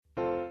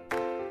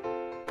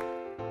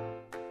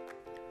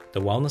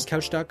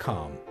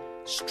TheWellnessCouch.com,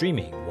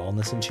 streaming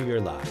wellness into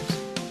your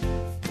lives.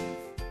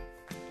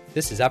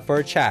 This is Up for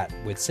a Chat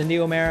with Cindy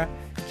O'Meara,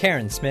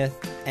 Karen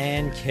Smith,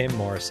 and Kim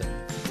Morrison.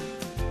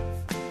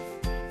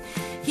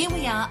 Here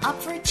we are,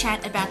 up for a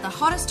chat about the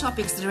hottest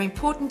topics that are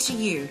important to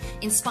you,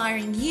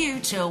 inspiring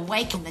you to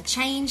awaken the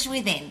change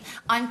within.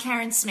 I'm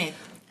Karen Smith.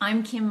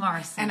 I'm Kim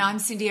Morrison. And I'm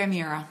Cindy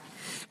O'Meara.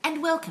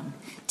 And welcome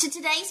to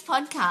today's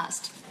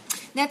podcast.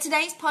 Now,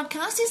 today's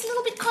podcast is a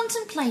little bit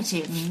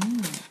contemplative,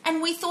 and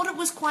we thought it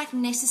was quite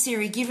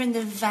necessary given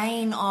the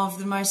vein of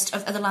the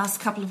last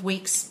couple of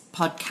weeks'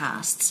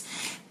 podcasts,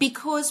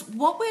 because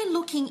what we're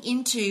looking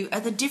into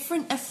are the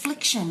different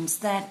afflictions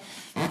that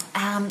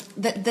I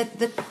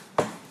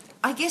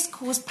guess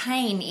cause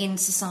pain in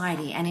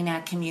society and in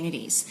our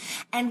communities.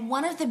 And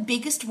one of the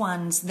biggest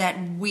ones that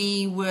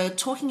we were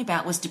talking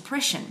about was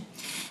depression.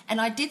 And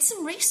I did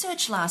some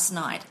research last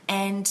night,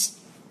 and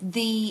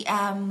the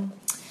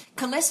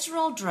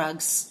cholesterol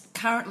drugs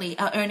currently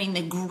are earning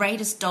the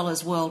greatest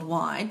dollars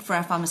worldwide for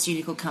our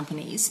pharmaceutical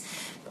companies,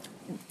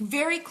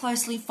 very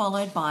closely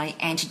followed by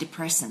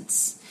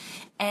antidepressants.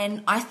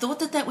 And I thought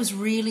that was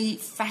really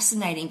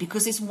fascinating,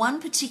 because this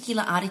one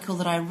particular article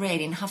that I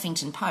read in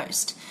Huffington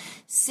Post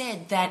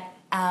said that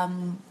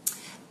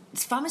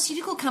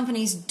pharmaceutical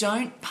companies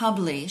don't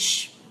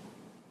publish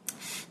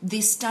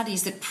the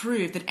studies that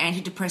prove that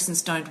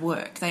antidepressants don't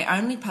work. They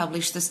only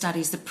publish the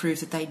studies that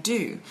prove that they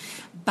do.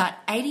 But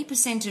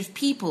 80% of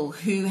people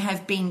who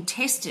have been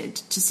tested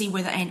to see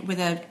whether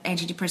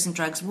antidepressant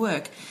drugs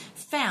work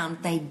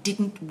found they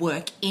didn't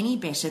work any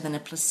better than a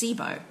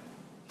placebo,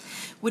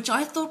 which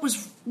I thought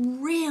was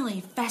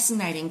really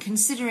fascinating,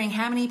 considering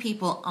how many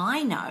people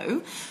I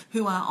know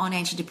who are on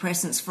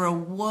antidepressants for a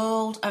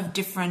world of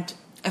different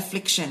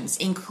afflictions,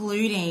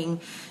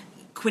 including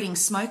quitting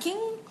smoking,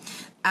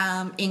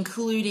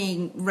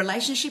 including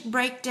relationship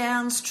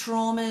breakdowns,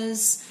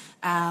 traumas,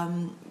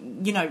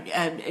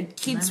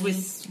 kids Money.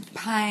 With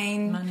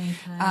pain,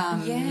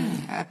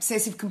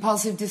 obsessive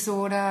compulsive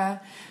disorder,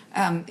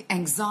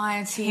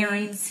 anxiety,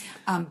 Parents.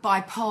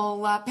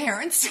 Bipolar,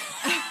 parents.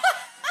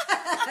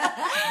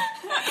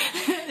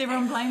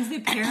 Everyone blames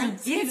their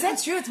parents. Yes,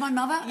 that's true. It's my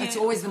mother. Yeah. It's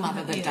always the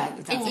mother that does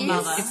it.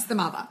 It's the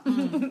mother.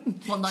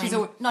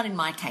 Well, not in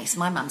my case.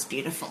 My mum's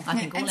beautiful. I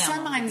think all and our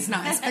so mine's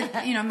nice,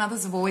 but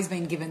mothers have always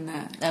been given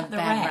the bad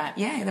rap.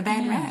 Yeah, the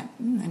bad rap.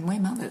 And we're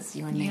mothers,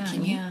 you and me,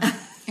 Kim. Yeah.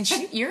 And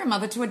you're a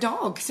mother to a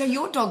dog, so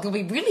your dog will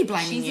be really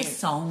blaming you. She's a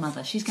soul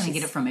mother. She's going to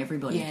get it from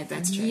everybody. Yeah,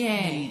 that's true.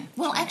 Yeah.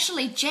 Well,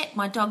 actually, Jet,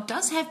 my dog,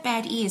 does have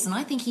bad ears, and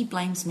I think he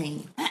blames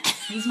me.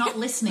 He's not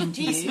listening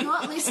to He's you.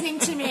 not listening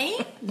to me,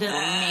 little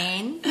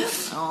man.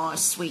 Oh,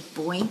 sweet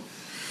boy.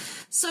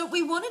 So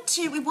we wanted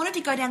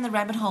to go down the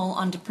rabbit hole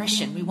on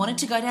depression. We wanted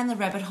to go down the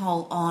rabbit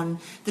hole on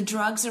the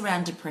drugs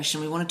around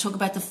depression. We want to talk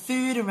about the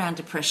food around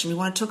depression. We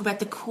want to talk about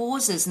the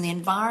causes and the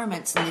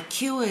environments and the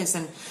cures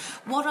and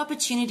what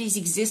opportunities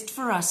exist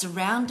for us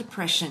around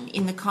depression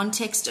in the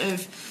context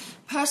of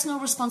personal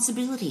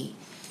responsibility.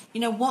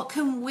 What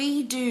can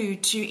we do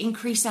to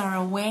increase our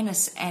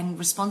awareness and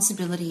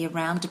responsibility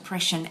around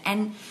depression,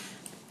 and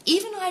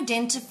even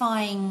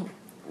identifying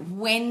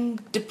when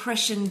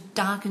depression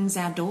darkens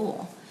our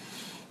door?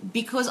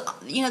 Because,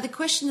 the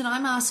question that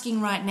I'm asking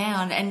right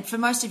now, and for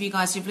most of you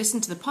guys who've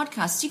listened to the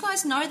podcast, you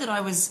guys know that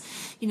I was,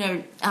 in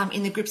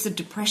the grips of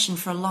depression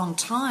for a long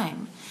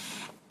time.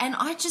 And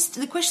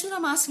the question that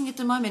I'm asking at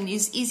the moment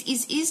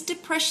is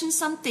depression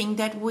something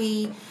that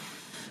we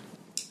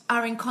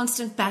are in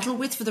constant battle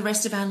with for the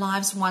rest of our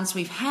lives once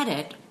we've had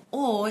it,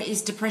 or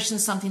is depression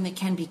something that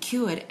can be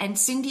cured? And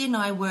Cindy and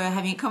I were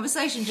having a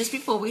conversation just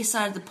before we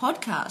started the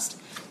podcast,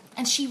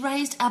 and she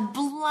raised a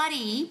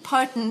bloody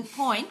potent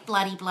point,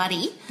 bloody,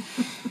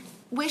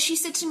 where she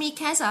said to me,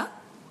 Kazza,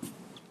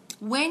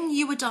 when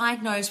you were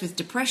diagnosed with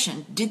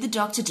depression, did the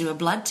doctor do a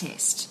blood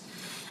test?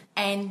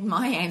 And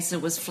my answer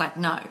was flat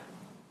no,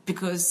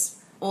 because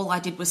all I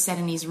did was sit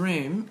in his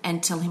room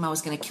and tell him I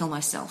was going to kill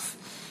myself.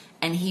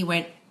 And he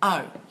went,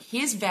 oh,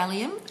 here's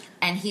Valium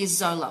and here's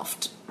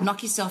Zoloft.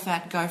 Knock yourself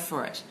out, go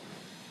for it.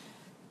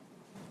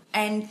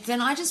 And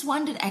then I just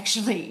wondered,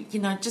 actually,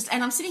 and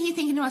I'm sitting here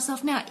thinking to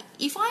myself now,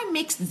 if I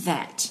mixed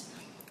that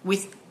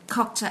with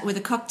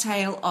a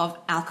cocktail of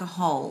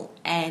alcohol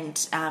and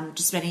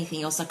just about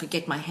anything else I could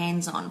get my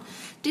hands on,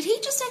 did he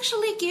just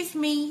actually give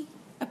me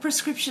a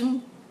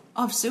prescription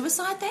of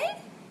suicide there?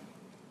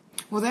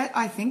 Well,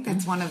 I think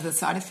that's one of the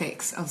side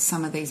effects of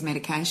some of these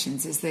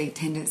medications, is the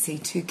tendency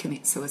to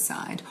commit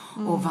suicide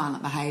or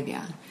violent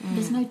behaviour.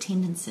 There's no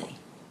tendency.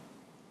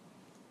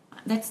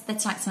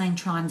 That's like saying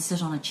try and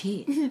sit on a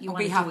chair. You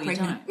be half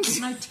pregnant.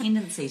 There's no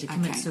tendency to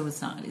commit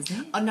suicide, is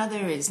there? Oh, no,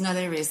 there is.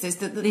 There's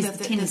the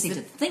tendency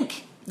to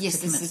think. Yes,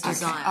 to commit there's the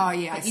suicide. desire. Oh,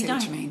 yeah, I see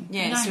what you don't. mean.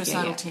 Yeah,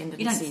 suicidal tendencies.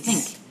 You don't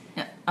think.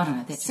 Yeah, I don't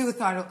know. That's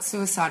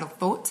Suicidal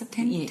thoughts,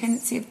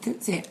 tendency of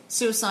thoughts, yeah.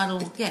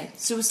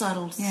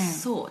 Suicidal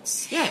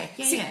thoughts.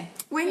 Yeah.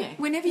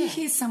 Whenever you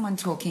hear someone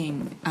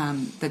talking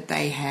that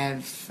they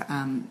have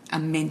a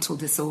mental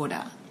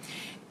disorder,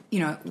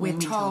 we're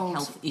mental told...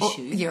 health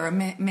issue.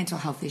 Mental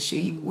health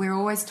issue. We're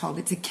always told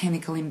it's a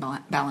chemical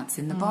imbalance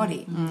in the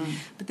body.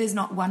 But there's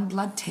not one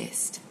blood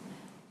test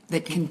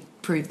that can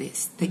prove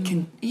this.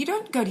 You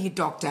don't go to your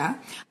doctor,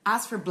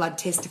 ask for a blood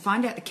test to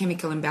find out the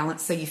chemical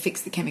imbalance so you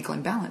fix the chemical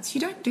imbalance.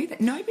 You don't do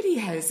that. Nobody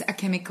has a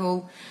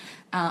chemical...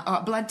 or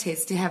a blood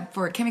test to have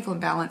for a chemical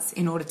imbalance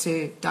in order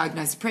to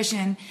diagnose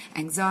depression,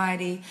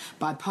 anxiety,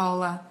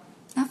 bipolar,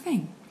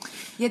 nothing.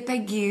 Yet they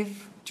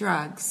give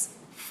drugs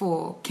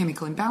for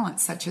chemical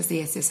imbalance, such as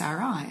the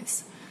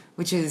SSRIs,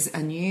 which is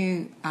a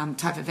new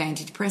type of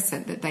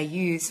antidepressant that they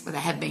use, or they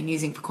have been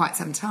using for quite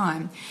some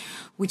time,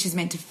 which is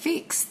meant to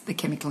fix the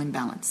chemical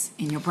imbalance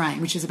in your brain,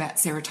 which is about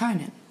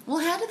serotonin. Well,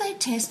 how do they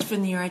test for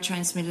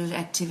neurotransmitter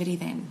activity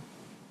then?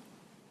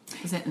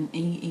 Is that an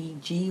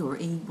EEG or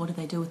what do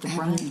they do with the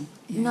brain?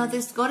 Yeah. No,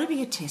 there's got to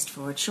be a test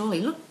for it,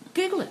 surely. Look,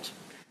 Google it.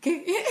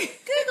 Google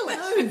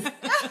it. Move.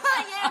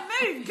 Yeah,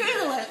 move.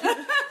 Google it.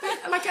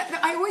 Like,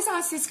 I always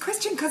ask this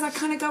question because I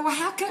kind of go, well,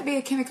 how can it be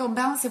a chemical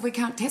imbalance if we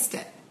can't test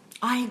it?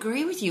 I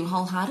agree with you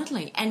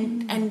wholeheartedly.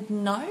 And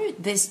no,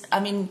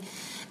 and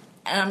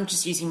I'm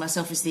just using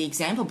myself as the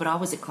example, but I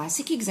was a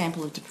classic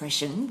example of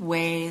depression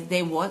where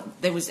there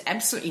was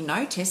absolutely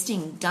no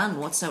testing done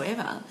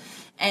whatsoever.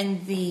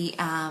 And the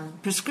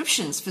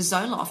prescriptions for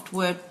Zoloft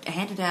were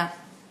handed out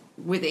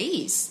with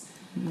ease.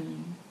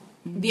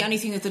 The only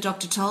thing that the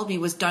doctor told me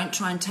was don't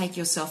try and take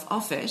yourself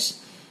off it.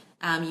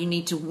 You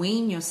need to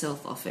wean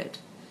yourself off it.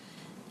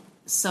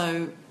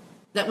 So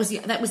that was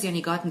the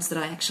only guidance that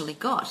I actually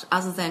got,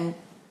 other than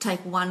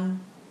take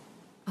one.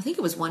 I think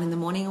it was one in the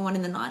morning or one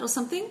in the night or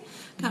something.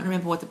 Can't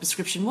remember what the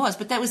prescription was,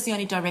 but that was the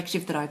only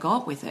directive that I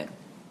got with it.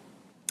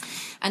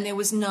 And there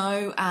was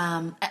no...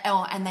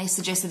 and they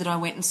suggested that I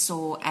went and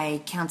saw a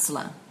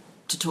counsellor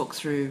to talk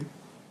through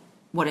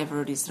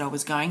whatever it is that I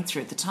was going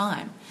through at the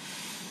time.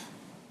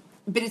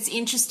 But it's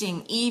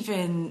interesting,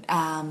 even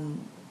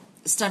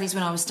studies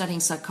when I was studying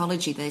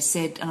psychology, they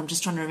said, and I'm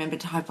just trying to remember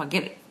to hope I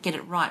get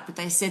it right, but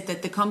they said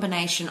that the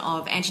combination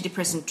of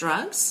antidepressant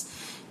drugs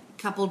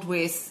coupled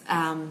with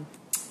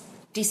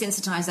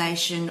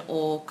desensitization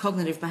or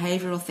cognitive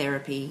behavioural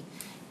therapy,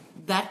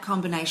 that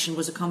combination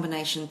was a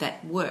combination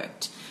that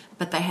worked.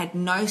 But they had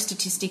no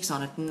statistics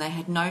on it and they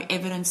had no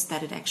evidence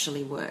that it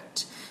actually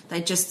worked. They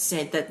just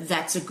said that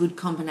that's a good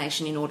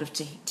combination in order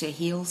to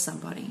heal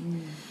somebody.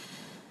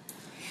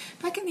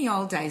 Back in the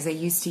old days, they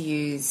used to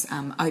use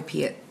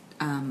opiate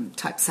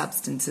type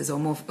substances or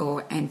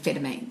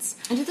amphetamines.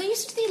 And did they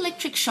used to do the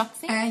electric shock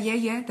thing?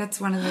 Yeah, that's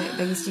one of the...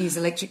 They used to use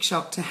electric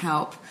shock to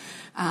help.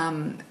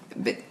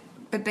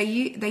 But they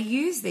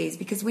use these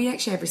because we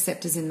actually have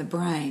receptors in the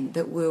brain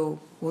that will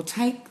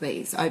take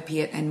these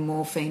opiate and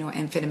morphine or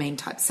amphetamine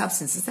type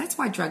substances. That's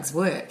why drugs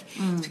work.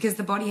 It's because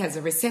the body has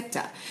a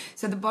receptor.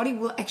 So the body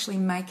will actually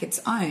make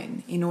its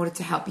own in order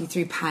to help you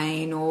through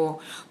pain or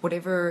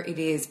whatever it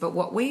is. But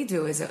what we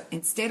do is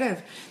instead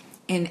of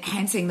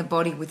enhancing the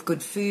body with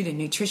good food and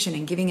nutrition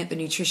and giving it the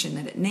nutrition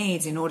that it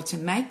needs in order to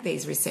make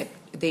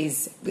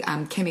these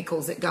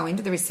chemicals that go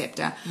into the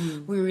receptor,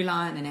 we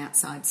rely on an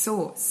outside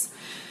source.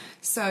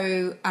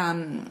 So,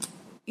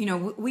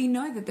 we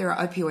know that there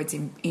are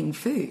opioids in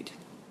food.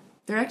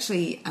 There are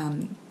actually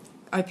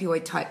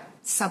opioid-type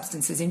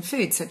substances in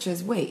food, such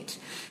as wheat,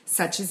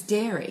 such as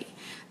dairy.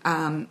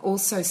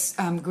 Also,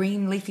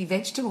 green leafy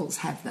vegetables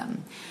have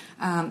them.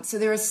 So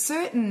there are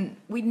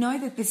we know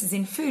that this is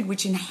in food,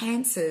 which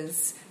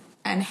enhances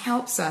and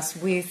helps us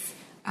with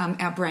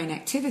our brain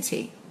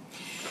activity.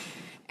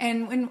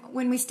 And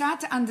when we start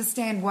to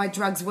understand why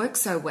drugs work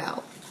so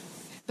well,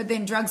 but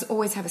then drugs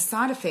always have a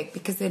side effect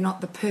because they're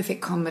not the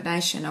perfect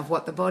combination of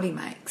what the body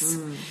makes.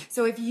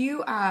 So if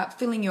you are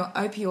filling your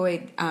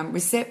opioid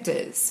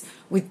receptors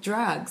with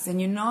drugs and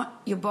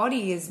your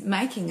body is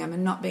making them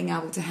and not being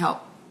able to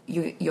help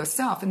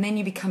yourself, and then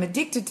you become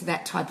addicted to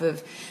that type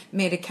of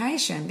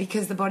medication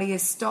because the body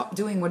has stopped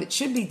doing what it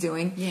should be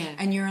doing,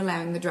 and you're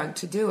allowing the drug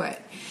to do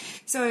it.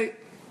 So,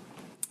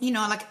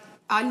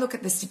 I look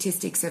at the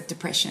statistics of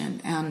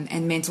depression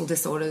and mental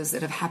disorders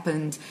that have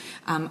happened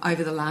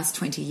over the last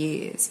 20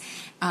 years.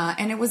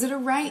 And it was at a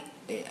rate,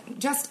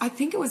 I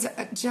think it was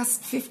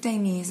just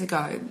 15 years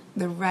ago,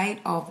 the rate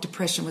of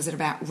depression was at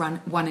about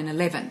 1 in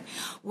 11.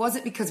 Was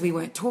it because we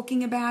weren't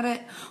talking about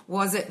it?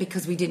 Was it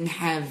because we didn't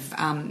have,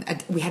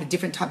 we had a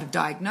different type of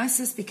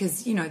diagnosis?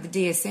 Because, the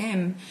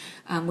DSM,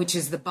 which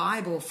is the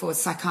Bible for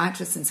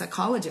psychiatrists and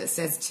psychologists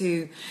as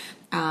to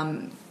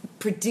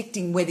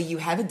predicting whether you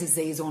have a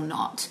disease or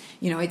not.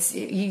 You've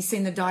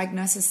seen the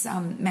diagnosis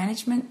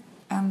management.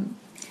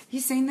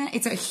 You've seen that?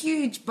 It's a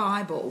huge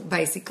Bible,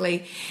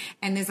 basically,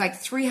 and there's like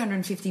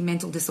 350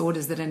 mental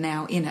disorders that are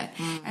now in it.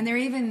 And they're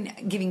even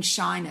giving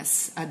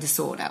shyness a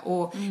disorder,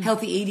 or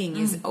healthy eating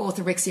is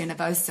orthorexia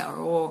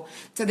nervosa,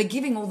 so they're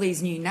giving all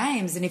these new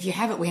names, and if you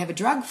have it, we have a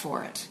drug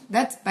for it.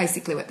 That's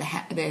basically what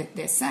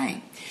they're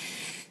saying.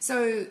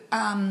 So,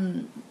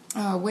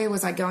 where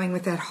was I going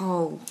with that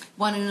whole?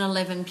 1 in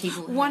 11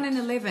 people. 1 in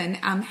 11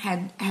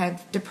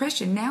 have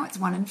depression. Now it's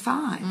 1 in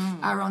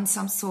 5 are on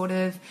some sort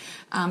of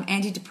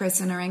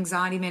antidepressant or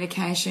anxiety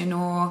medication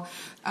or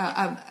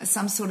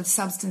some sort of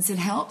substance that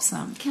helps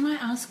them. Can I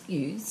ask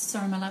you,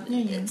 sorry my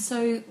love,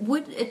 so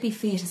would it be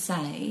fair to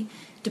say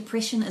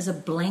depression is a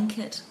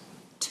blanket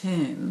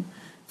term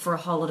for a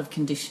whole lot of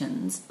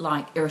conditions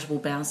like irritable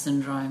bowel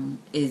syndrome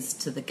is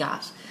to the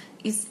gut?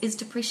 Is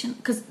depression,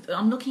 because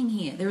I'm looking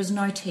here, there is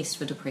no test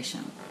for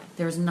depression.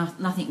 There is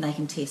nothing they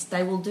can test.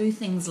 They will do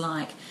things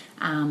like,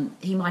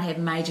 he might have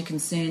major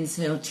concerns,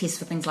 he'll test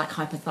for things like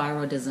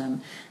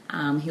hypothyroidism.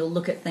 He'll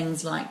look at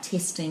things like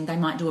testing, they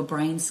might do a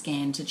brain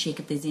scan to check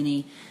if there's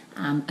any,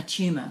 a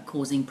tumour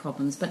causing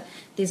problems. But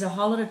there's a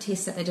whole lot of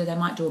tests that they do. They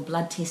might do a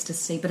blood test to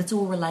see, but it's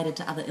all related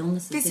to other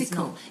illnesses.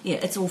 Physical.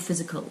 It's all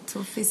physical. It's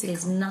all physical.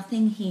 There's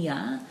nothing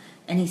here,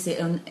 and he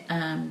said,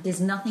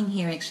 there's nothing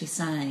here actually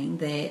saying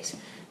that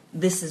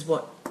this is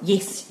what,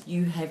 yes,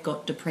 you have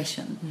got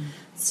depression.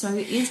 So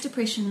is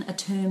depression a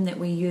term that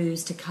we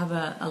use to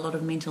cover a lot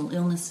of mental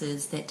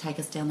illnesses that take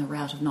us down the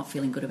route of not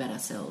feeling good about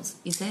ourselves?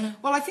 Is that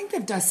Well, I think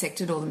they've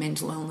dissected all the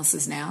mental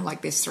illnesses now.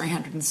 Like there's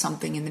 300 and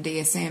something in the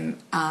DSM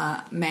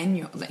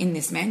manual, in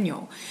this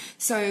manual.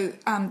 So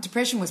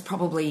depression was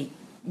probably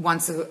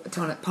once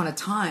upon a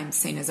time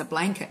seen as a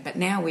blanket, but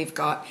now we've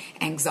got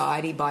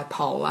anxiety,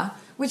 bipolar,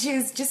 which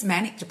is just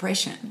manic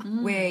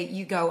depression, where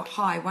you go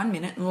high 1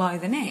 minute and low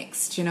the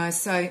next,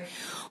 So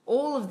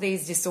all of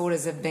these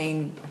disorders have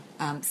been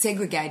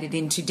segregated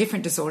into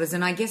different disorders,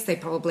 and I guess they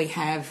probably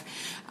have,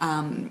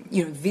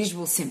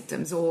 visual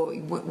symptoms, or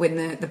when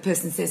the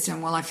person says to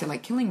them, well, I feel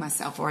like killing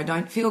myself, or I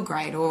don't feel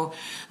great, or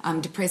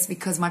I'm depressed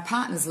because my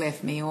partner's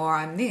left me, or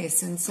I'm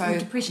this, and so... Well,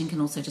 depression can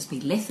also just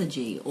be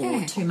lethargy,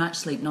 or too much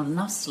sleep, not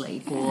enough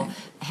sleep, or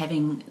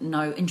having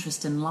no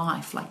interest in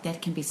life, like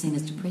that can be seen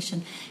as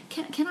depression.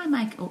 Can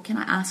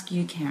I ask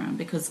you, Karen,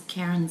 because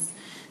Karen's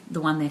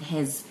the one that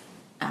has...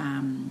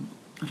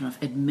 I don't know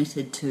if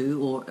admitted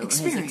to or has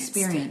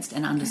experienced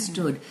and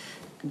understood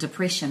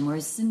depression,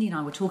 whereas Cindy and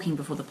I were talking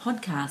before the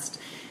podcast.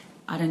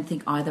 I don't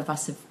think either of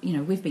us have,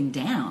 we've been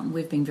down,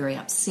 we've been very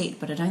upset,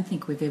 but I don't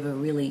think we've ever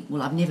really,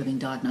 I've never been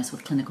diagnosed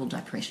with clinical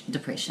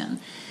depression.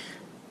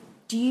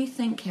 Do you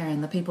think,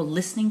 Karen, the people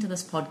listening to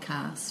this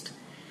podcast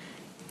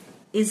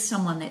is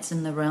someone that's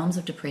in the realms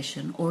of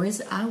depression, or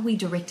are we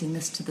directing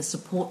this to the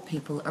support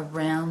people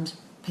around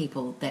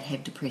people that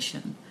have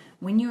depression?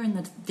 When you're in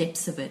the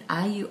depths of it,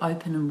 are you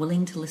open and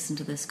willing to listen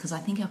to this? Because I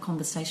think our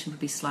conversation would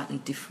be slightly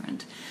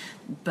different.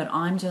 But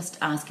I'm just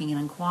asking and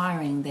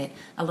inquiring that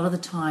a lot of the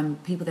time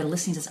people that are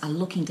listening to this are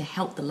looking to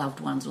help the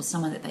loved ones or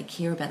someone that they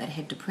care about that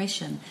have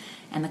depression.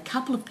 And the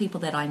couple of people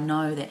that I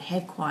know that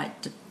have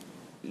quite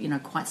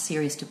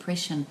serious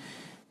depression,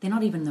 they're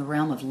not even in the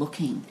realm of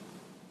looking.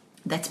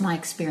 That's my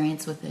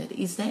experience with it.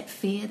 Is that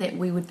fair that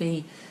we would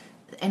be...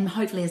 And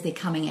hopefully as they're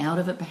coming out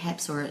of it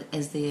perhaps, or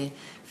as they're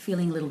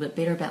feeling a little bit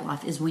better about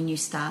life, is when you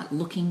start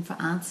looking for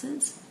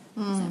answers?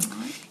 Is that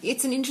right?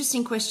 It's an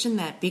interesting question,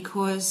 that,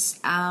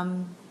 because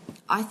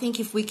I think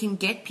if we can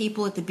get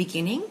people at the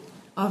beginning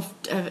of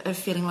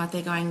feeling like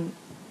they're going,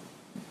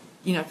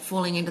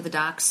 falling into the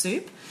dark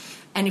soup,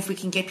 and if we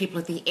can get people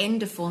at the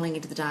end of falling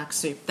into the dark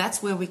soup,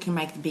 that's where we can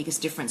make the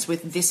biggest difference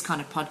with this kind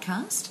of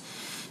podcast.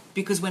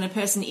 Because when a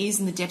person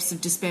is in the depths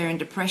of despair and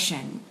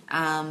depression,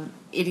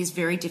 it is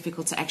very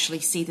difficult to actually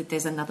see that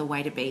there's another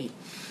way to be.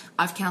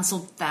 I've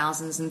counselled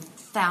thousands and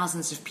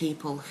thousands of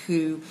people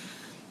who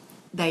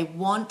they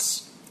go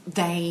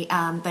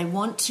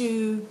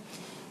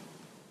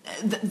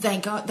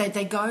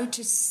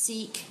to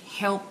seek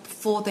help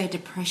for their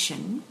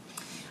depression,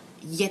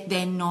 yet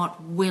they're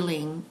not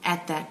willing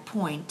at that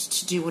point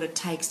to do what it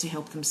takes to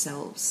help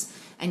themselves.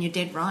 And you're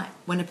dead right.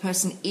 When a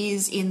person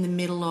is in the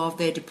middle of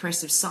their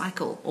depressive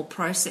cycle or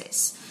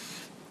process,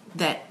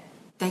 that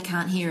they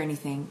can't hear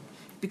anything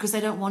because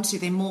they don't want to.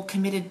 They're more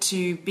committed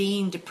to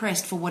being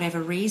depressed for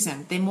whatever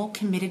reason. They're more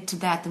committed to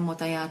that than what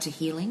they are to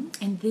healing.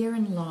 And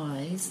therein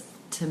lies,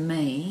 to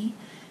me,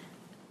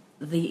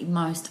 the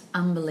most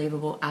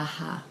unbelievable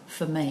aha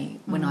for me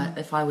when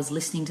if I was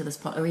listening to this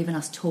or even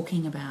us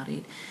talking about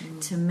it,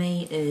 to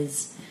me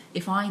is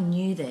if I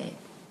knew that,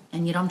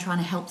 and yet I'm trying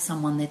to help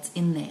someone that's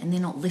in there and they're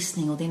not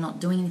listening or they're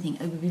not doing anything,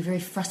 it would be very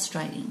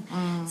frustrating.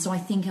 So I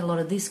think a lot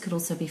of this could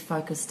also be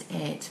focused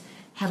at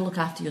how to look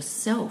after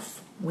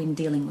yourself when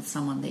dealing with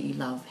someone that you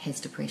love has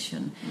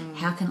depression.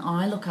 How can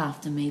I look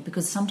after me?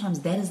 Because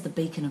sometimes that is the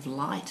beacon of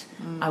light,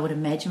 I would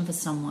imagine, for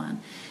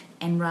someone.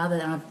 And rather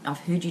than, I've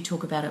heard you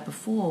talk about it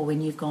before,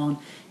 when you've gone,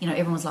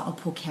 everyone's like, oh,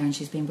 poor Karen,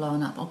 she's been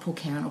blown up. Oh, poor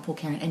Karen,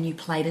 and you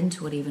played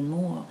into it even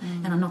more.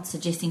 And I'm not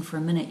suggesting for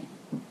a minute,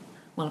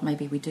 well,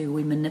 maybe we do.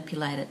 We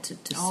manipulate it to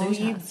suit us. Oh,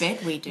 you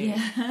bet we do.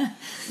 Yeah.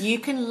 You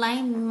can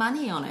lay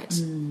money on it.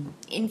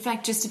 In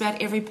fact, just about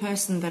every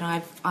person that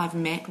I've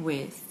met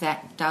with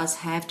that does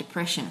have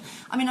depression.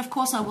 I mean, of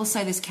course, I will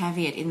say this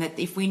caveat in that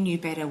if we knew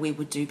better, we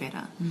would do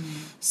better.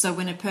 So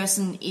when a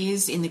person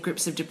is in the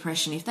grips of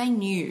depression, if they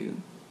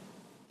knew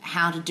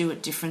how to do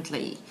it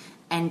differently,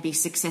 and be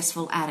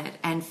successful at it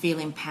and feel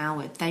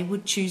empowered. They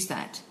would choose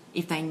that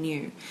if they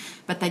knew,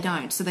 but they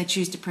don't. So they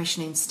choose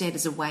depression instead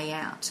as a way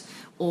out,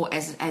 or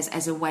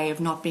as a way of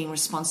not being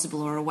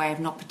responsible, or a way of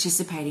not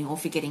participating, or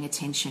for getting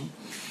attention.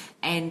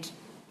 And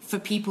for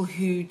people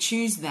who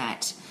choose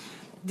that,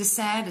 the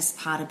saddest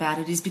part about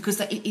it is because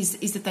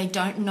is that they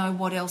don't know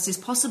what else is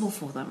possible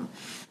for them.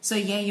 So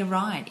yeah, you're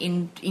right.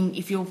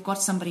 If you've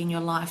got somebody in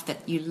your life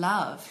that you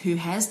love who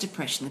has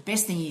depression, the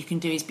best thing you can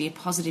do is be a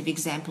positive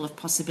example of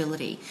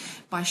possibility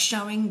by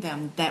showing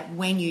them that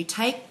when you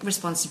take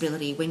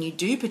responsibility, when you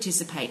do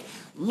participate,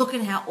 look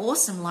at how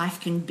awesome life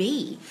can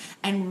be,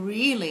 and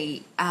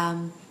really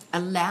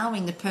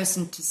allowing the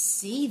person to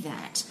see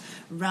that,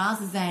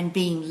 rather than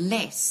being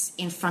less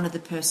in front of the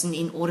person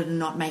in order to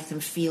not make them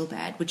feel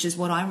bad, which is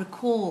what I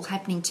recall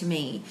happening to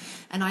me.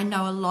 And I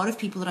know a lot of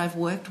people that I've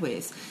worked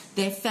with,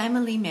 their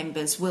family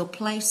members will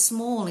play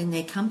small in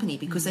their company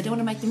because they don't want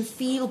to make them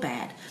feel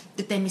bad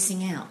that they're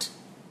missing out.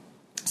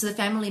 So the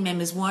family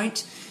members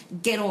won't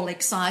get all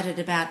excited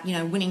about,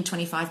 winning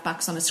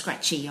 $25 on a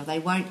scratchy, or they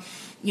won't,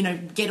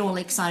 get all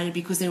excited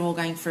because they're all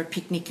going for a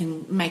picnic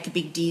and make a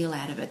big deal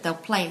out of it. They'll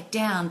play it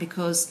down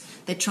because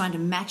they're trying to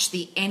match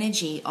the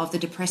energy of the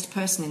depressed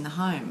person in the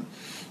home.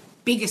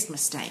 Biggest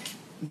mistake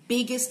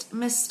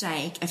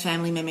a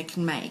family member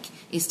can make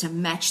is to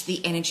match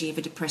the energy of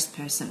a depressed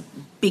person.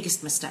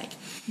 Biggest mistake.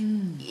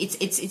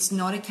 It's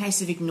not a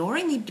case of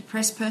ignoring the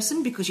depressed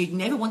person, because you'd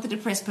never want the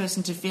depressed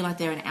person to feel like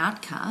they're an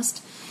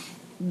outcast,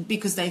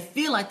 because they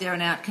feel like they're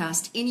an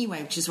outcast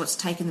anyway, which is what's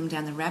taken them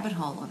down the rabbit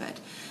hole of it.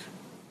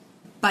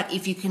 But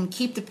if you can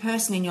keep the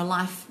person in your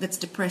life that's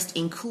depressed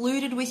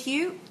included with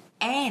you,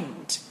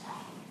 and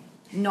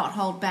not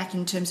hold back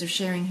in terms of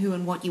sharing who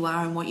and what you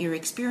are and what you're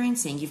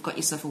experiencing, you've got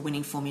yourself a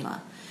winning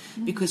formula.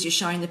 Because you're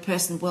showing the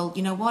person, well,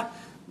 you know what?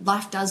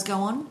 Life does go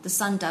on. The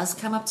sun does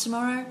come up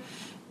tomorrow.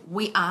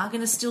 We are going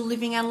to still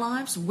living our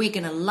lives. We're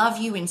going to love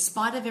you in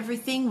spite of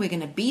everything. We're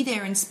going to be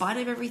there in spite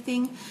of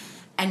everything.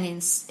 And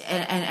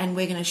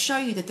we're going to show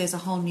you that there's a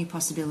whole new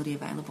possibility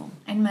available.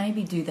 And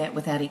maybe do that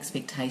without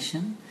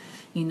expectation.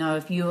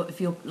 If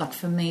you're like,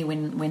 for me,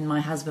 when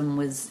my husband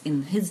was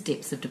in his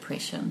depths of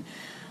depression,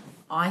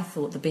 I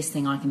thought the best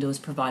thing I can do is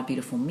provide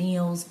beautiful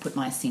meals, put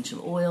my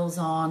essential oils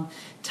on,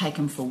 take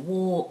him for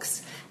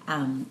walks.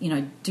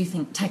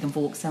 Take him for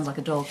walks sounds like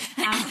a dog.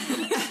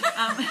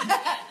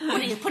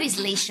 Put his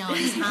leash on,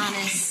 his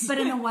harness. But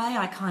in a way,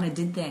 I kind of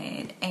did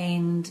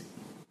that,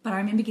 but I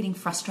remember getting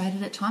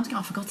frustrated at times, going,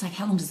 oh, for God's sake,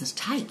 how long does this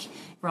take?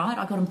 Right?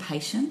 I got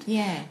impatient.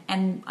 Yeah.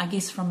 And I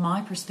guess from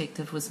my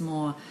perspective was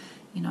more,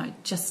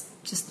 just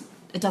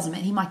it doesn't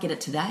matter. He might get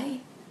it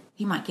today.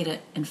 He might get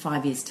it in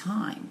 5 years'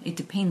 time. It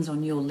depends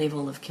on your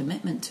level of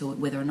commitment to it,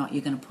 whether or not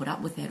you're going to put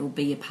up with that or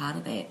be a part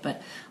of that.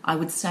 But I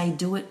would say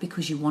do it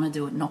because you want to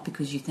do it, not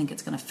because you think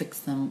it's going to fix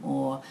them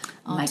or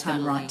make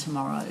them right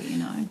tomorrow,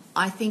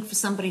 I think for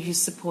somebody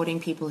who's supporting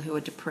people who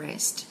are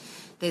depressed,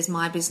 there's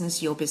my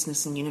business, your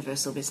business, and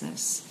universal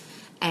business.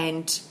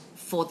 And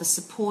for the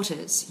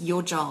supporters,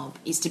 your job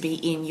is to be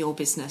in your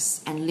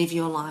business and live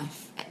your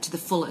life to the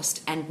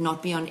fullest, and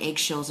not be on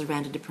eggshells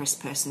around a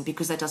depressed person,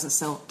 because that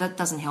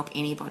doesn't help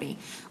anybody.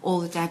 All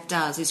that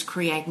does is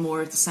create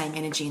more of the same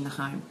energy in the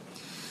home.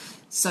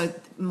 So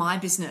my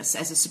business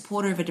as a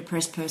supporter of a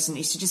depressed person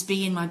is to just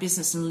be in my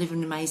business and live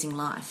an amazing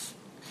life.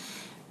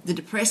 The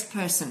depressed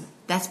person,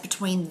 that's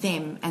between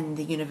them and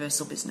the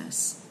universal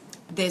business.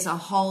 There's a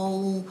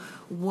whole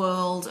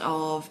world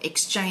of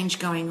exchange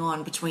going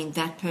on between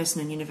that person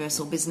and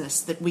universal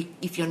business that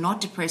if you're not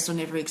depressed or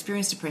never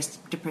experienced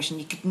depression,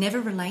 you could never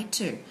relate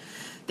to.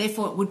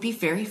 Therefore, it would be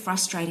very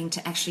frustrating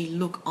to actually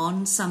look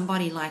on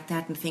somebody like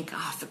that and think,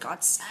 oh, for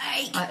God's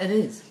sake. It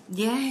is.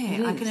 Yeah,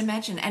 it I is. can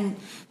imagine. And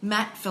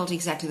Matt felt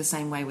exactly the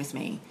same way with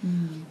me.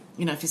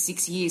 For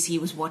 6 years he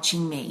was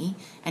watching me,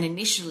 and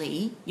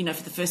initially,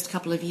 for the first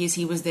couple of years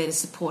he was there to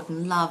support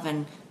and love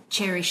and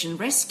cherish and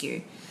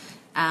rescue.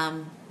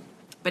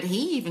 But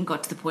he even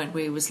got to the point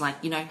where he was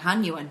like,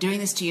 hun, you are doing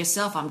this to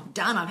yourself. I'm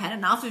done. I've had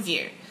enough of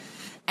you.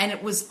 And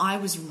I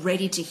was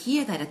ready to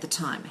hear that at the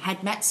time.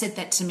 Had Matt said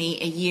that to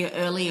me a year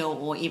earlier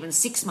or even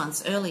 6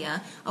 months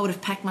earlier, I would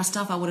have packed my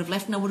stuff, I would have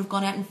left, and I would have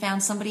gone out and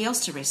found somebody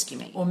else to rescue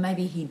me. Or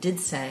maybe he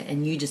did say it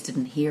and you just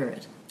didn't hear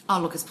it. Oh,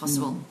 look, it's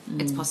possible.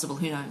 It's possible.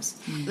 Who knows?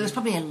 There was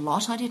probably a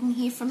lot I didn't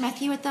hear from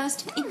Matthew in those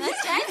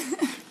days.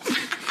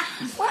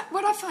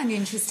 What I find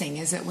interesting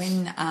is that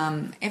when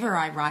ever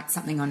I write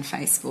something on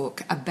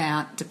Facebook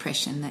about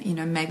depression, that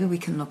maybe we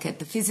can look at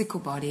the physical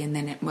body, and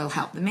then it will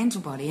help the mental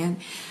body,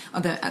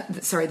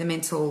 the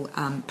mental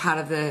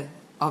part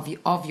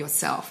of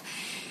yourself.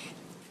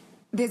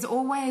 There's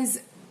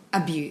always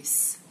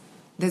abuse.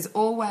 There's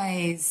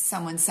always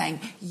someone saying,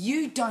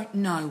 you don't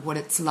know what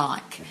it's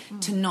like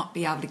to not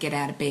be able to get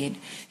out of bed.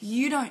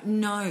 You don't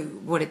know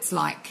what it's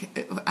like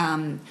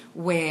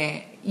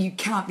where you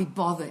can't be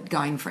bothered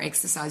going for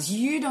exercise.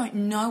 You don't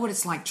know what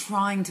it's like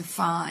trying to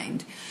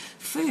find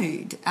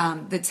food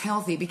that's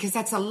healthy, because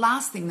that's the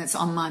last thing that's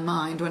on my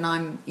mind when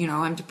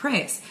I'm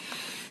depressed.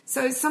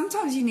 So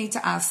sometimes you need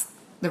to ask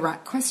the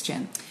right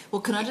question.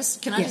 Well, can I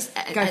just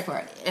Go for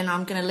it. And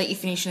I'm going to let you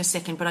finish in a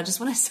second, but I just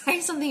want to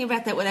say something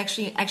about that. What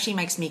actually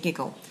makes me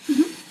giggle.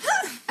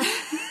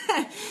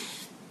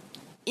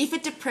 If a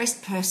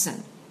depressed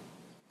person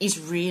is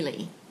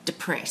really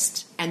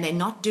depressed and they're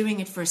not doing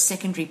it for a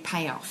secondary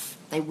payoff,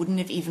 they wouldn't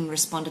have even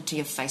responded to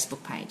your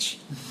Facebook page.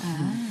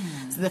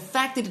 So the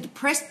fact that a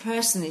depressed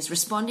person is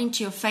responding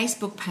to your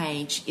Facebook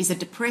page is a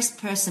depressed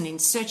person in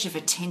search of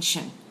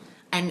attention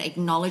and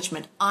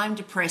acknowledgement. I'm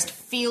depressed,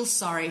 feel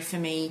sorry for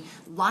me,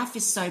 life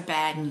is so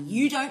bad,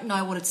 you don't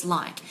know what it's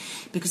like.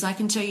 Because I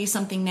can tell you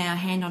something now,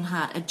 hand on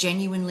heart, a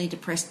genuinely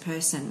depressed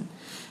person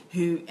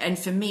who, and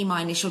for me,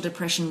 my initial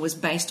depression was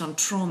based on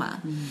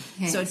trauma.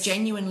 Yes. So a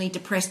genuinely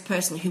depressed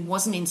person who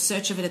wasn't in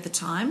search of it at the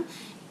time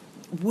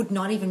would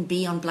not even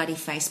be on bloody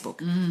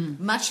Facebook,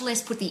 much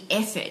less put the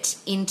effort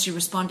into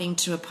responding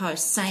to a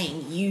post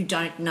saying you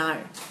don't know.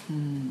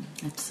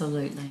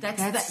 Absolutely.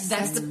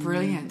 That's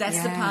brilliant.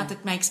 That's the part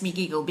that makes me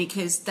giggle,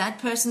 because that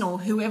person or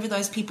whoever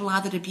those people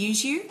are that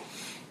abuse you,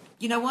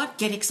 you know what?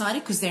 Get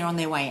excited because they're on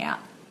their way out.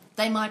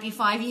 They might be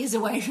 5 years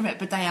away from it,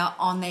 but they are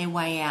on their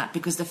way out,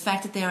 because the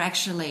fact that they're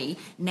actually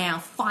now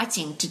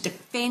fighting to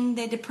defend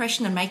their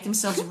depression and make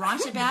themselves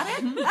right about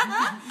it,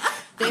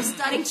 they're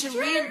starting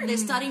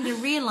to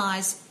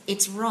realise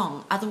it's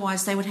wrong.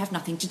 Otherwise, they would have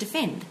nothing to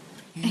defend.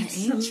 Yeah,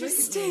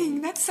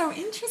 interesting. That's so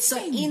interesting.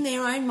 So in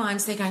their own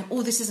minds, they're going,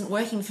 oh, this isn't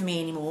working for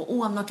me anymore.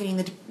 Oh, I'm not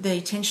getting the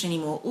attention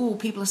anymore. Oh,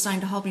 people are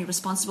starting to hold me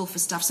responsible for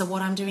stuff, so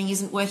what I'm doing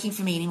isn't working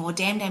for me anymore.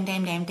 Damn.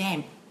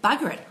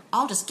 Bugger it.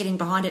 I'll just get in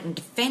behind it and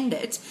defend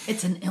it.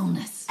 It's an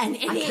illness. And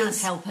I can't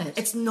help it.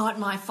 It's not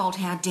my fault.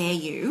 How dare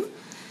you?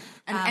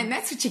 And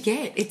that's what you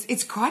get.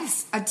 It's quite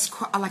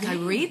like I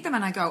read them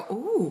and I go,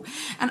 ooh.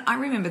 And I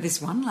remember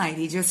this one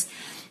lady just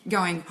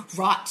going,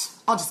 right,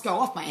 I'll just go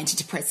off my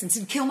antidepressants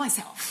and kill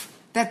myself.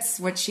 That's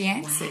what she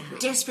answered. Wow.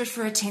 Desperate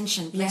for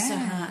attention. Bless her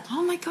heart.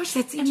 Oh my gosh,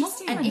 that's And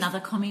interesting. wasn't there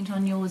another comment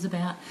on yours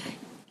about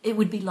it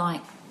would be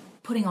like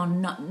putting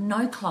on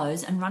no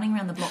clothes and running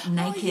around the block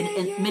naked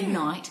at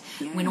midnight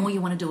when all you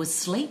want to do is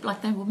sleep?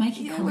 Like they were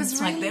making comments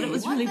like that. It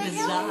was really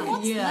bizarre.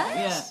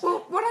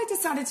 Well, what I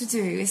decided to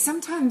do is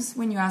sometimes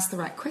when you ask the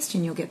right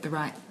question, you'll get the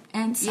right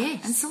answer.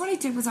 Yes. And so what I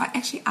did was I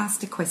actually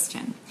asked a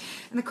question.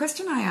 And the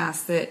question I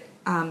asked that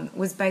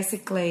was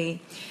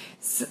basically...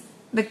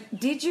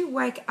 did you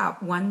wake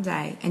up one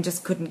day and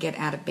just couldn't get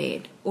out of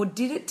bed? Or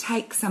did it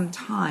take some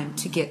time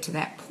to get to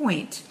that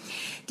point?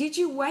 Did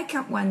you wake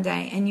up one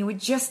day and you were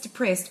just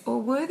depressed,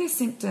 or were there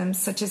symptoms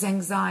such as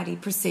anxiety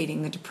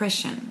preceding the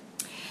depression?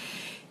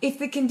 If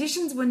the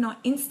conditions were not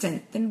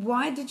instant, then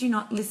why did you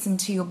not listen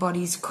to your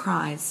body's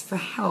cries for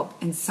help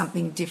and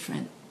something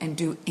different and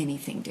do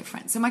anything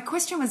different? So my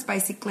question was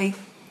basically,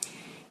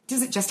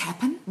 does it just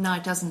happen? No,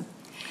 it doesn't.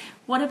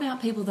 What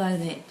about people, though,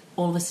 that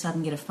all of a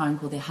sudden get a phone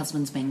call, their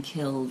husband's been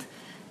killed,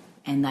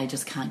 and they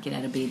just can't get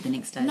out of bed the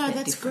next day? No,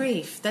 that's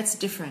grief. That's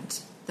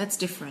different. That's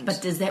different.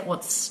 But is that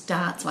what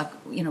starts, like,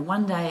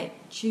 one day,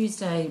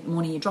 Tuesday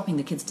morning, you're dropping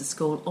the kids to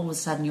school, all of a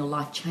sudden your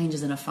life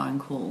changes in a phone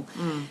call.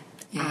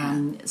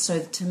 So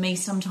to me,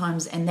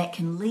 sometimes, and that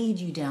can lead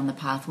you down the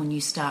path when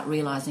you start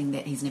realising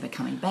that he's never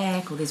coming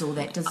back, or there's all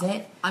that. Does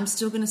that... I'm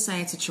still going to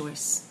say it's a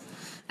choice.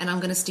 And I'm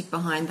going to stick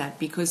behind that,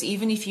 because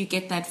even if you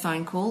get that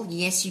phone call,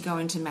 yes, you go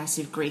into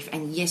massive grief,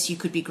 and yes, you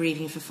could be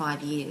grieving for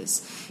 5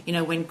 years.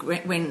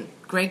 When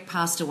Greg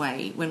passed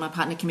away, when my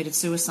partner committed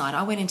suicide,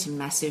 I went into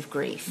massive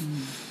grief.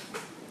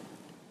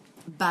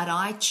 But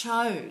I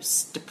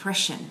chose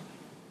depression.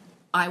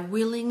 I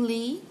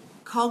willingly,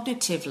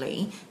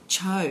 cognitively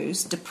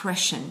chose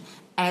depression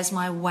as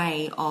my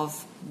way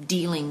of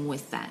dealing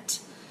with that.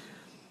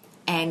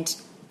 And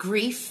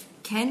grief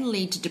can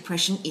lead to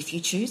depression if you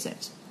choose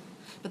it.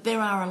 But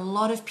there are a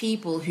lot of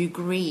people who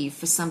grieve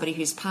for somebody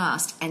who's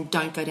passed and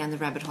don't go down the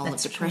rabbit hole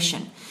of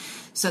depression. True.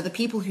 So the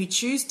people who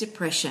choose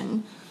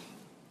depression,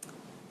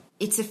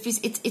 it's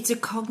a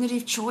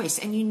cognitive choice,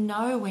 and you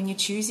know when you're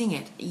choosing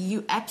it.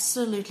 You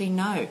absolutely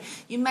know.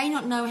 You may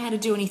not know how to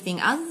do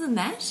anything other than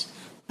that,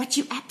 but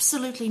you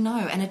absolutely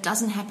know, and it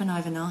doesn't happen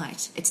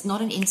overnight. It's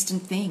not an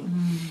instant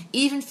thing.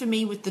 Even for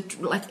me,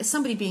 with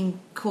somebody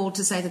being called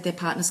to say that their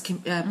partner's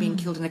being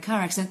killed in a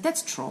car accident,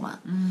 that's trauma.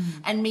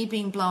 And me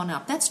being blown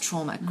up, that's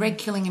trauma. Greg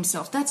killing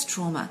himself, that's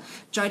trauma.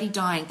 Jodie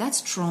dying,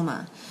 that's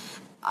trauma.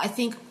 I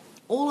think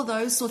all of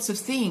those sorts of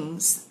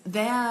things,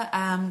 they're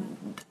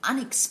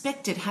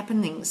unexpected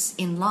happenings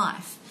in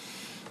life.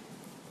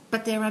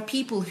 But there are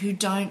people who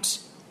don't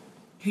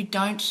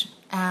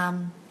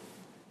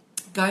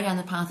go down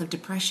the path of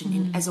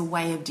depression as a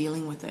way of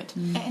dealing with it.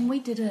 And we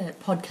did a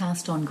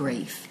podcast on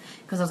grief,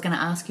 because I was going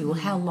to ask you, well,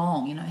 how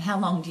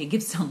long do you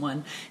give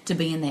someone to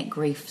be in that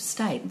grief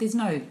state? There's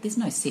no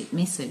set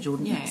message or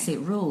set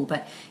rule,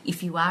 but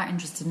if you are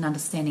interested in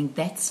understanding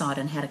that side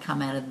and how to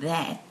come out of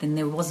that, then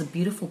there was a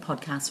beautiful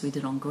podcast we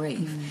did on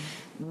grief.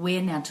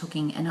 We're now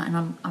talking, and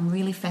I'm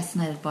really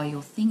fascinated by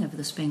your thing of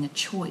this being a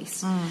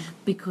choice,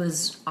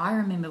 because I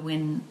remember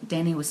when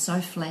Danny was so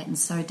flat and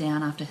so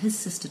down after his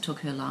sister took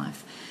her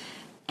life,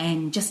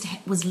 and just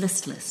was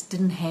listless,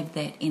 didn't have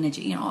that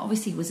energy.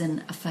 Obviously was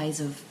in a phase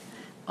of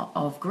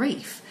of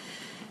grief.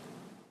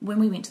 When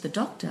we went to the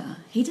doctor,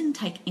 he didn't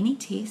take any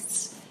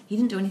tests. He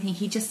didn't do anything.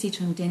 He just said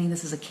to him, Danny,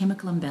 this is a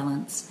chemical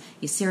imbalance.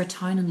 Your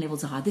serotonin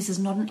levels are high. This is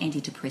not an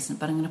antidepressant,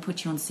 but I'm going to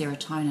put you on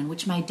serotonin,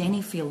 which made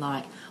Danny feel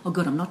like, oh,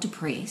 good, I'm not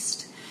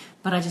depressed,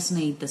 but I just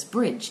need this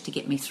bridge to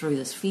get me through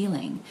this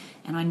feeling.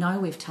 And I know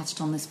we've touched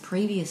on this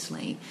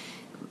previously,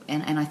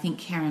 and I think,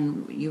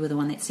 Karen, you were the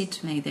one that said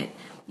to me that,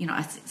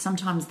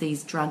 sometimes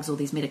these drugs or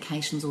these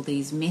medications or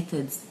these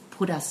methods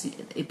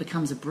it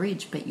becomes a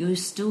bridge, but you're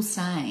still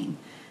saying,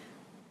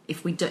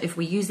 if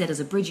we use that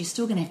as a bridge, you're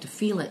still going to have to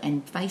feel it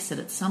and face it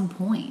at some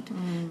point.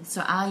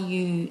 So are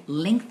you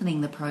lengthening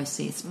the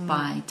process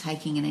by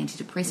taking an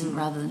antidepressant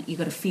rather than you've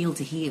got to feel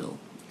to heal?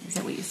 Is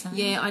that what you're saying?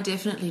 Yeah, I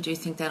definitely do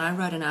think that. I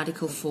wrote an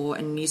article for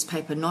a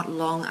newspaper not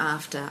long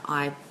after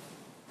I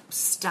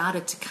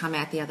started to come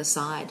out the other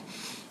side.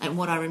 And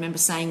what I remember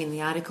saying in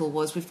the article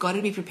was, we've got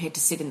to be prepared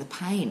to sit in the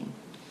pain.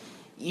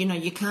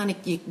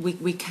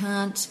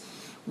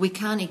 We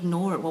can't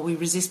ignore it. What we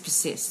resist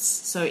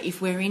persists. So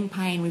if we're in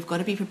pain, we've got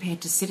to be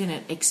prepared to sit in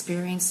it,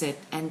 experience it,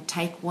 and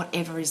take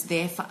whatever is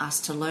there for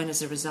us to learn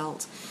as a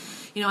result.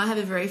 I have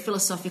a very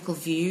philosophical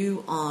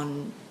view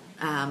on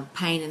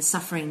pain and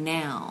suffering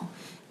now,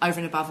 over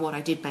and above what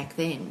I did back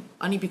then,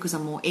 only because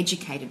I'm more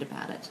educated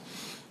about it.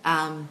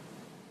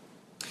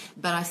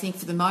 But I think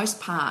for the most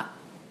part,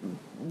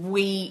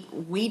 we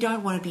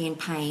don't want to be in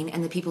pain,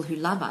 and the people who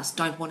love us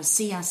don't want to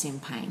see us in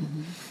pain.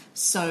 Mm-hmm.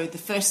 So the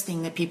first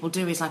thing that people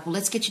do is like, well,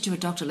 let's get you to a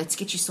doctor, let's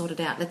get you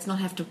sorted out, let's not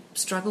have to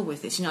struggle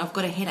with this. I've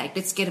got a headache,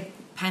 let's get a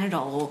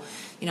Panadol, or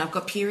I've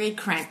got period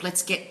cramp,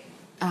 let's get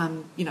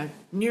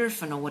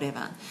Nurofen or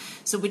whatever.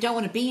 So we don't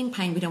want to be in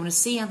pain, we don't want to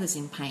see others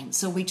in pain,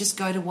 so we just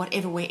go to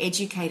whatever we're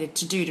educated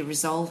to do to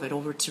resolve it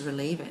or to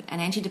relieve it. And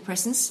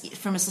antidepressants,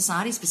 from a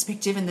society's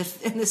perspective, and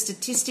the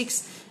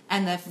statistics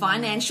and the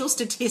financial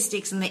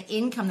statistics and the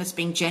income that's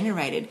being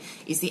generated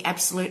is the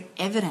absolute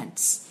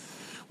evidence.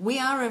 We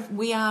are a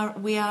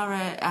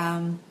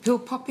pill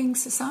popping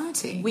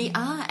society. We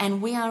are,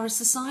 and we are a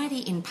society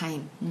in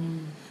pain.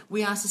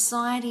 We are a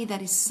society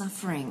that is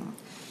suffering.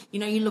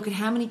 You look at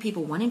how many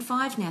people, 1 in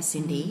 5 now,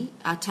 Cindy,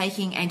 are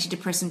taking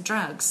antidepressant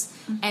drugs,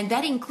 and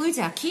that includes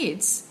our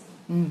kids.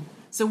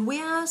 So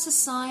we are a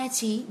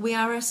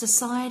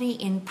society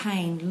in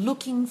pain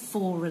looking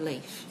for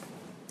relief.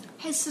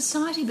 Has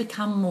society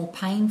become more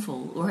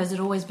painful, or has it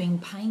always been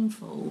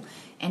painful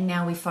and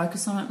now we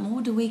focus on it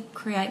more? Do we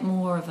create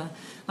more of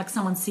like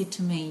someone said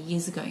to me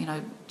years ago,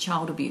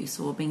 child abuse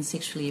or being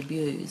sexually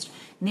abused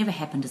never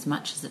happened as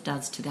much as it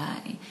does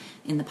today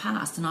in the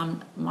past.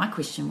 And my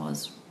question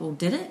was, well,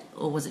 did it,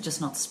 or was it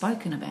just not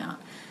spoken about?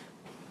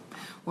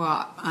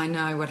 Well, I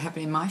know what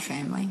happened in my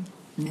family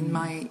and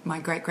my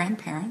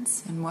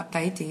great-grandparents and what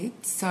they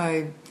did.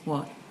 So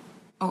what?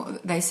 Oh,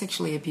 they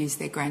sexually abused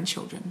their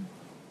grandchildren.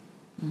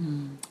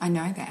 I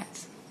know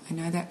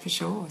that for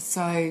sure.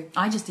 So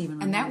I just even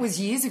remember. And that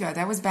was years ago.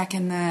 That was back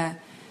in the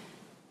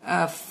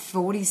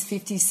 40s,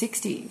 50s,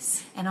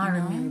 60s. And I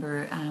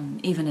remember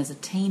even as a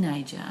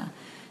teenager,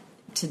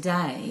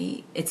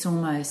 today it's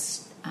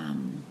almost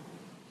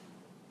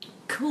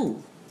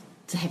cool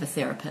to have a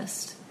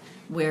therapist.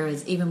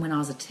 Whereas even when I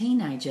was a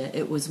teenager,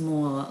 it was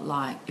more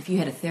like if you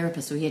had a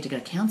therapist or you had to go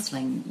to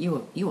counselling,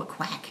 you were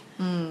quack,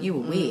 you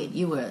were weird,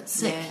 you were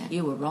sick,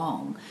 you were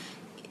wrong.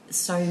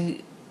 So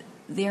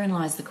therein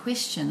lies the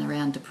question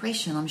around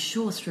depression. I'm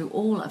sure through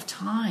all of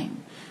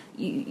time,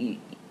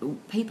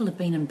 people have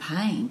been in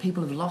pain,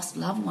 people have lost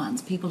loved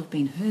ones, people have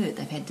been hurt,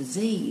 they've had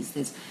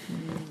disease.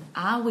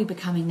 Are we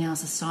becoming now,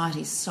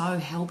 society, so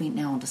hell-bent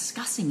now on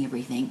discussing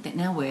everything that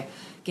now we're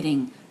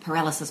getting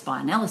paralysis by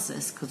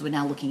analysis because we're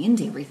now looking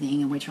into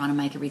everything and we're trying to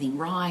make everything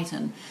right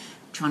and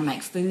trying to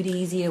make food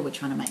easier, we're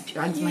trying to make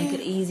drugs make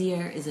it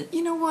easier? Is it?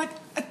 You know what?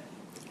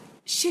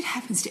 Shit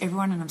happens to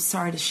everyone, and I'm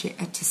sorry to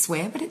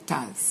swear, but it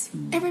does.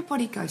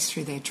 Everybody goes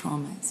through their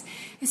traumas.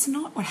 It's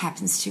not what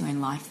happens to you in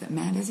life that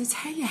matters. It's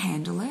how you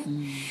handle it.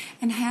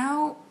 And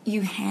how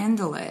you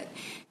handle it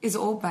is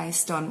all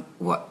based on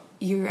what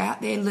you're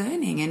out there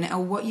learning or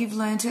what you've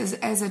learned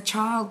as a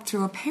child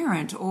through a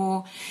parent,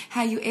 or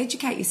how you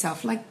educate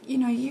yourself. Like,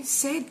 you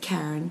said,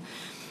 Karen,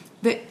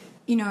 that,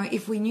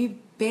 if we knew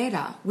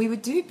better, we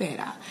would do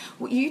better.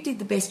 Well, you did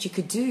the best you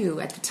could do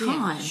at the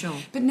time. Yeah, sure.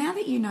 But now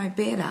that you know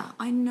better,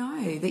 I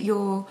know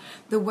that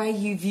the way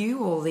you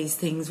view all these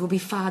things will be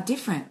far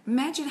different.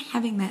 Imagine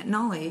having that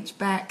knowledge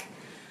back,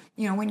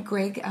 when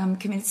Greg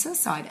committed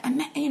suicide.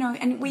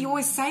 And we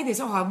always say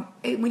this,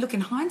 we look in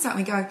hindsight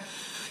and we go,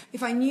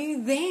 if I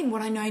knew then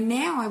what I know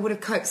now, I would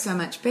have coped so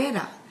much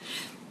better.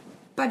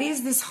 But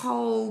is this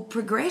whole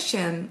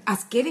progression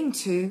us getting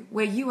to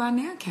where you are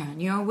now,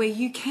 Karen, where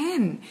you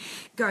can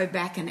go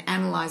back and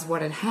analyse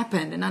what had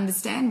happened and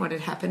understand what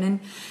had happened,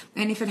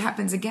 and if it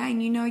happens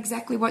again, you know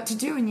exactly what to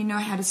do and you know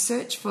how to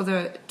search for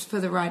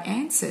the right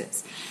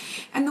answers.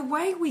 And the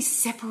way we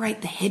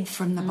separate the head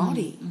from the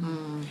body,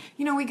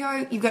 we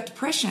go, you've got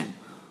depression.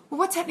 Well,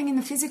 what's happening in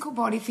the physical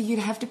body for you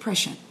to have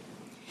depression?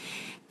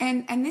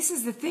 And this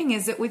is the thing,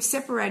 is that we've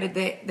separated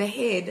the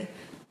head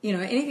You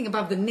know, anything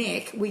above the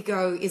neck, we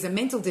go is a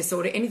mental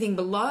disorder. Anything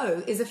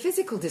below is a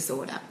physical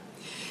disorder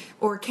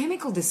or a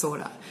chemical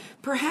disorder.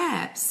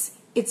 Perhaps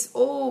it's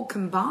all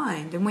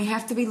combined, and we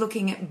have to be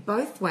looking at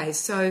both ways.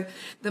 So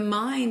the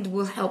mind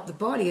will help the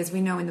body, as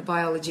we know in the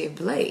biology of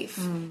belief.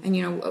 And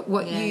you know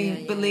what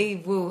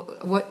believe will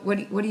what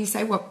do you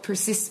say? What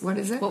persists? What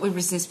is it? What we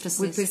resist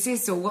persists. We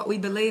persist, or what we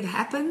believe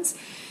happens.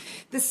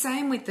 The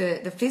same with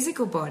the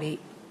physical body.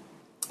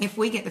 If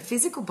we get the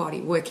physical body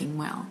working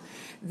well,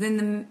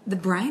 then the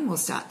brain will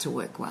start to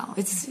work well.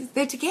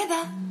 They're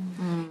together.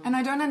 And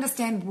I don't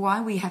understand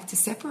why we have to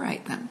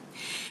separate them.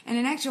 And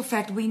in actual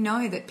fact, we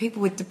know that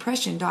people with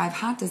depression die of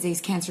heart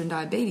disease, cancer and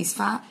diabetes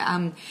far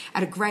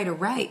at a greater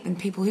rate than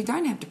people who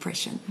don't have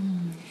depression.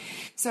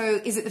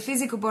 So is it the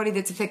physical body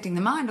that's affecting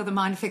the mind, or the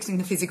mind affecting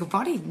the physical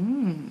body?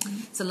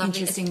 It's a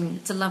lovely, Interesting.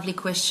 It's a lovely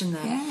question,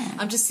 though. Yeah.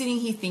 I'm just sitting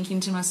here thinking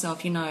to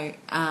myself, you know,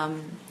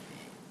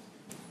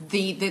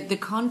 the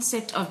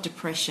concept of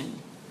depression,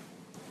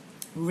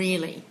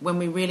 really, when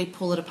we really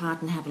pull it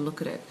apart and have a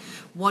look at it,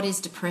 what is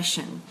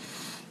depression?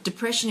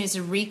 Depression is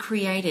a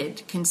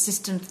recreated,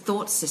 consistent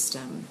thought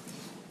system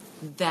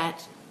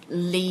that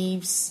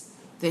leaves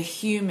the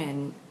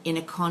human in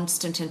a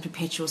constant and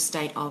perpetual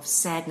state of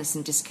sadness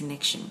and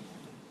disconnection.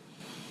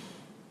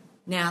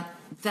 Now,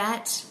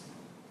 that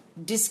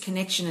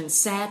disconnection and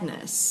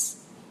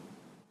sadness,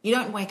 you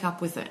don't wake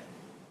up with it.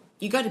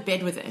 You go to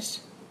bed with it,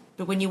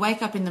 but when you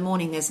wake up in the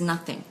morning, there's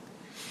nothing.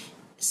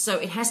 So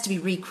it has to be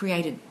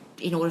recreated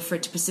in order for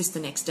it to persist the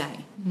next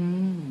day.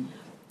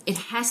 It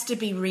has to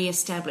be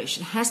re-established.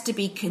 It has to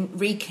be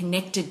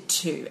reconnected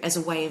to as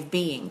a way of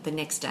being the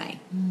next day.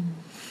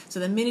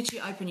 So the minute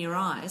you open your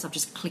eyes, I've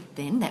just clicked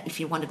then, that if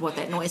you wondered what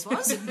that noise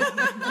was.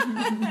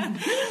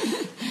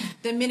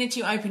 The minute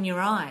you open your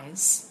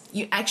eyes,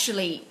 you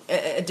actually,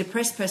 a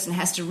depressed person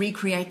has to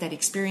recreate that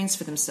experience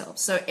for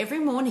themselves. So every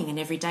morning and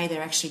every day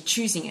they're actually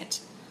choosing it.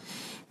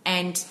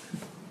 And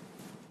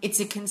it's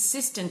a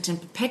consistent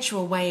and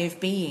perpetual way of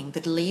being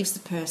that leaves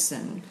the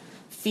person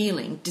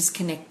feeling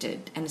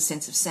disconnected and a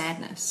sense of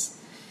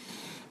sadness.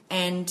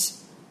 And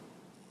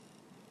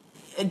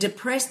a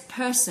depressed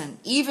person,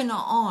 even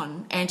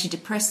on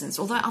antidepressants,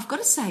 although I've got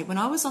to say, when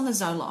I was on the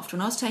Zoloft,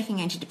 when I was taking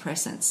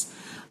antidepressants,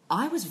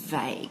 I was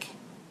vague.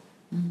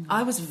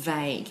 I was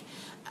vague.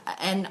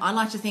 And I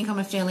like to think I'm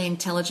a fairly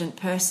intelligent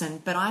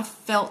person, but I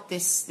felt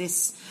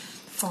this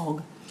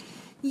Fog.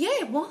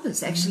 Yeah, it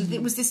was actually.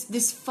 It was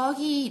this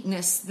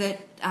fogginess that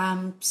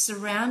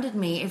surrounded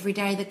me every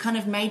day that kind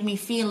of made me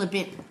feel a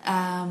bit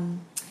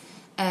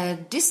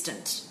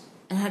distant,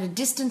 and had a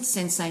distant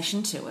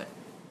sensation to it,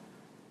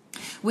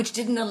 which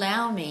didn't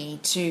allow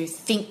me to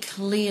think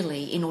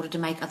clearly in order to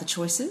make other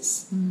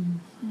choices.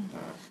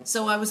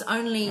 So I was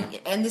only,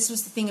 and this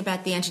was the thing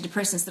about the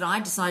antidepressants, that I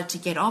decided to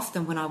get off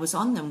them when I was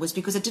on them, was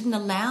because it didn't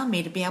allow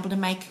me to be able to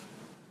make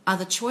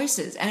other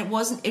choices. And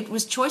it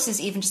was choices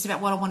even just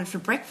about what I wanted for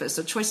breakfast,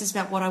 or choices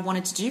about what I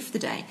wanted to do for the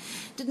day.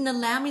 It didn't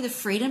allow me the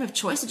freedom of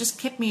choice. It just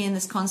kept me in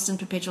this constant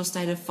perpetual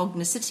state of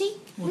fognicity.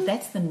 Well,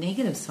 that's the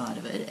negative side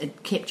of it.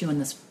 It kept you in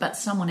this, but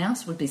someone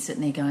else would be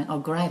sitting there going, oh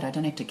great, I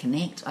don't have to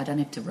connect, I don't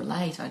have to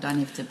relate, I don't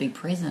have to be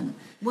present.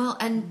 Well,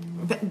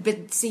 and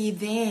but see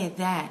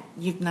that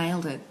you've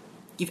nailed it.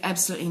 You've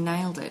absolutely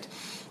nailed it,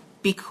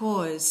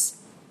 because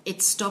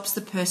it stops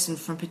the person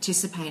from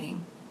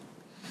participating.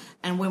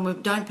 And when we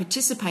don't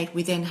participate,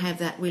 we then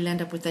we'll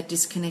end up with that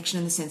disconnection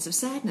and the sense of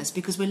sadness,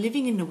 because we're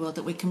living in a world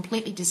that we're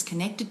completely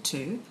disconnected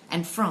to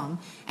and from,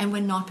 and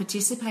we're not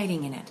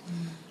participating in it.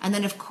 And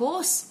then, of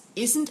course,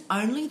 isn't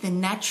only the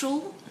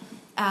natural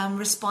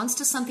response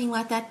to something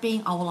like that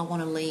being, oh, well, I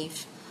want to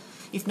leave.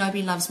 If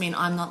nobody loves me and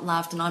I'm not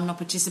loved and I'm not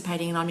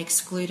participating and I'm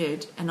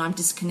excluded and I'm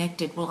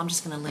disconnected, well, I'm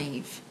just going to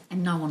leave.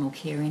 And no one will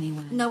care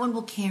anyway. No one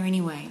will care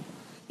anyway.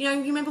 You know,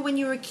 you remember when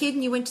you were a kid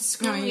and you went to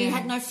school and you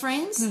had no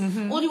friends?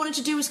 All you wanted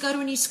to do was go to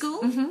a new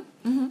school?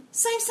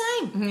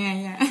 Same.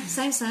 Yeah.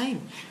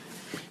 Same.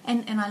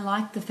 And I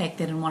like the fact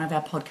that in one of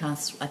our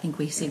podcasts, I think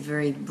we said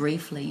very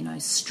briefly, you know,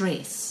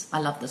 stress. I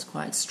love this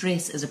quote.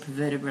 Stress is a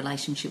perverted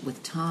relationship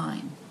with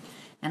time.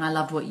 And I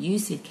loved what you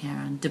said,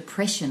 Karen.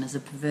 Depression is a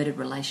perverted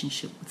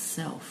relationship with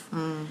self.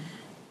 And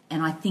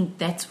I think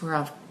that's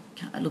where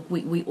look,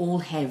 we all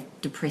have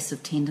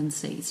depressive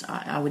tendencies.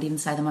 I would even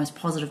say the most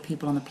positive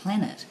people on the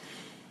planet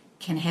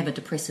can have a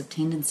depressive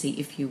tendency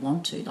if you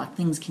want to. Like,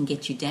 things can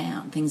get you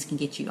down, things can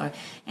get you...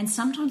 And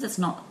sometimes it's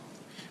not...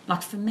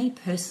 Like, for me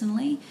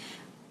personally,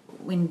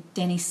 when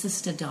Danny's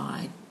sister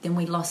died, then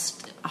we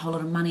lost a whole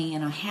lot of money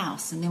in our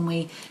house, and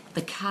then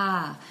the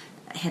car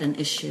had an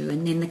issue,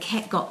 and then the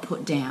cat got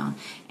put down,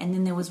 and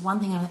then there was one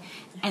thing...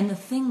 And the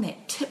thing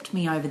that tipped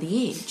me over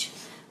the edge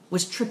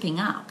was tripping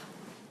up,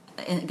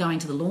 going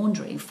to the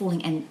laundry,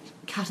 falling and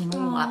cutting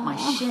all up my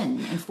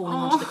shin and falling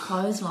onto the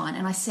clothesline,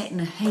 and I sat in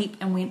a heap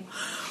and went...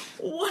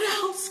 What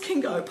else can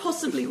go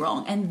possibly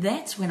wrong? And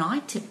that's when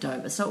I tipped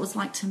over. So it was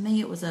like, to me,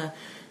 it was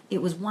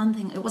one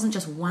thing. It wasn't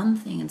just one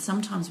thing. And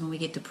sometimes when we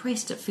get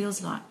depressed, it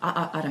feels like,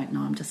 I don't know,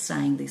 I'm just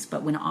saying this,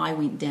 but when I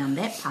went down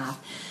that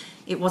path,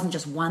 it wasn't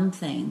just one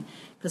thing.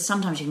 Because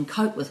sometimes you can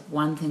cope with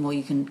one thing or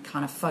you can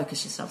kind of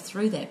focus yourself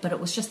through that. But it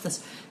was just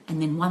this,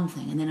 and then one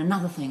thing, and then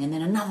another thing, and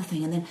then another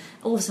thing, and then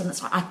all of a sudden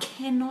it's like, I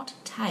cannot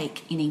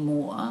take any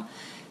more.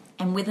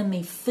 And whether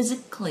me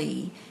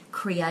physically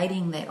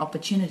creating that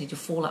opportunity to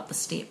fall up the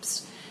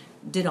steps,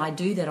 did I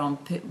do that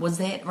was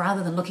that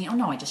rather than looking, oh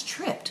no, I just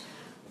tripped.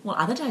 Well,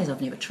 other days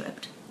I've never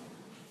tripped.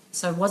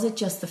 So was it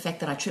just the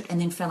fact that I tripped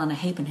and then fell in a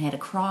heap and had a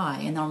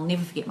cry? And I'll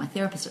never forget my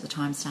therapist at the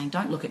time saying,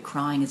 don't look at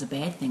crying as a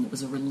bad thing. It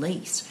was a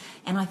release.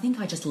 And I think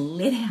I just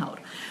let out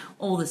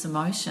all this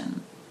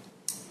emotion.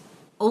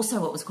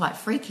 Also, it was quite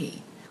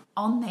freaky.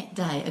 On that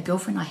day, a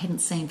girlfriend I hadn't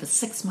seen for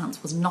 6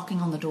 months was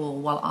knocking on the door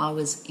while I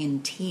was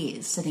in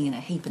tears, sitting in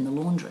a heap in the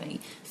laundry,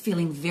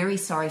 feeling very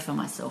sorry for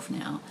myself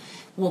now.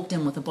 Walked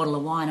in with a bottle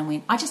of wine and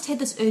went, I just had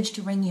this urge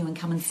to ring you and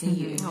come and see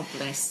you. Oh,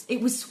 bless.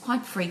 It was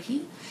quite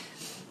freaky.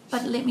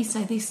 But let me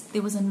say this,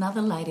 there was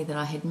another lady that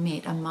I had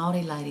met, a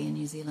Māori lady in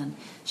New Zealand.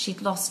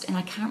 She'd lost, and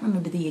I can't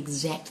remember the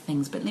exact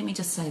things, but let me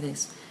just say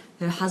this.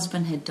 Her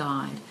husband had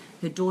died.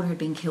 Her daughter had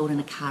been killed in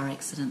a car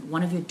accident.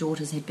 One of her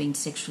daughters had been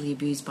sexually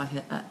abused by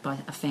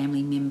a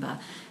family member.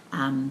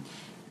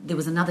 There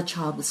was another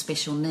child with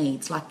special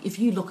needs. Like, if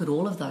you look at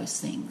all of those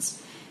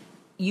things,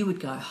 you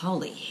would go,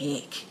 holy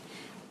heck.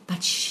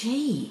 But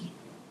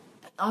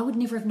I would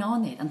never have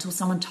known that until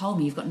someone told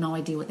me, you've got no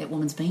idea what that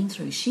woman's been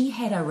through. She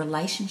had a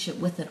relationship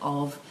with it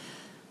of,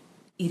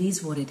 it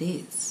is what it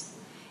is.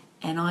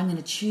 And I'm going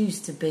to choose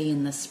to be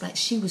in this space.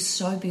 She was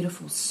so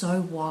beautiful,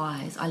 so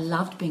wise. I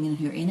loved being in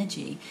her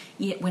energy.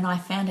 Yet when I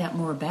found out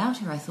more about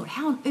her, I thought,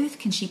 how on earth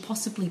can she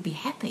possibly be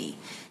happy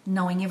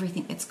knowing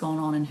everything that's gone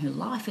on in her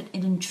life? It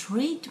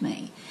intrigued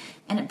me.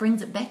 And it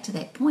brings it back to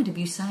that point of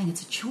you saying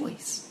it's a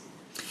choice.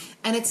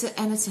 And it's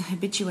a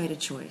habituated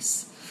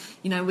choice.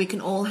 You know, we can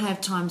all have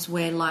times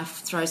where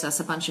life throws us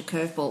a bunch of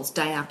curveballs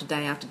day after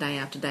day after day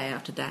after day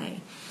after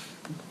day.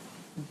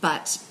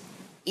 But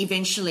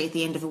eventually at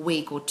the end of a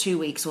week or 2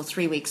 weeks or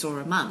 3 weeks or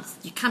a month,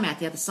 you come out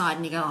the other side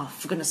and you go, oh,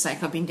 for goodness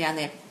sake, I've been down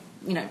there,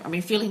 I've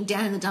been feeling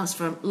down in the dumps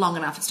for long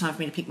enough. It's time for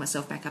me to pick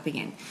myself back up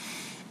again.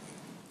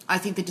 I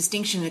think the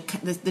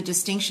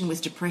distinction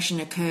with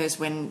depression occurs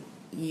when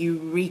you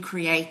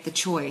recreate the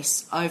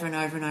choice over and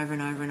over and over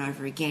and over and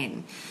over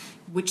again,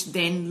 which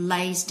then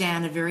lays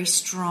down a very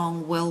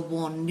strong,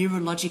 well-worn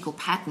neurological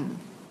pattern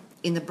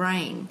in the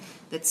brain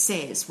that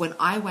says, when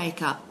I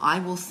wake up, I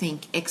will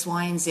think X,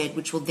 Y, and Z,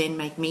 which will then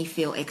make me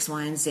feel X,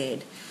 Y, and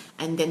Z,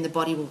 and then the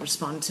body will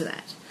respond to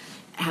that,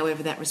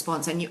 however that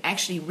responds. And you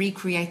actually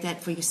recreate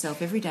that for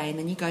yourself every day, and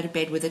then you go to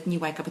bed with it, and you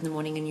wake up in the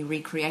morning and you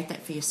recreate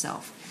that for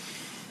yourself.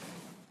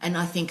 And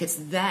I think it's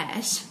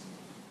that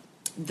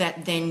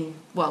then,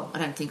 well, I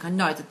don't think, I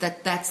know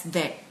that's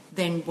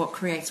then what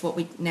creates what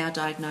we now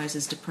diagnose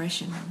as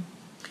depression.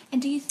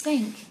 And do you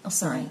think,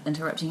 sorry,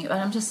 interrupting you, but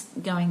I'm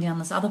just going down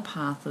this other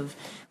path of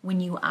when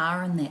you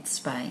are in that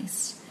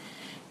space,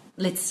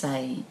 let's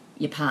say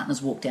your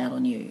partner's walked out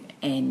on you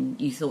and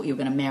you thought you were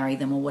going to marry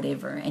them or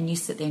whatever, and you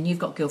sit there and you've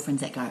got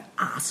girlfriends that go,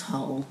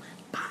 asshole,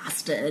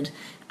 bastard.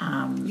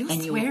 You're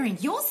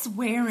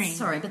swearing.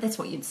 Sorry, but that's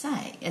what you'd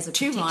say as a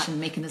protection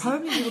mechanism.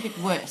 Probably a little bit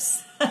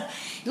worse. A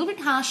little bit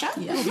harsher.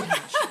 Yeah. A little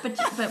bit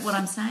harsher. But what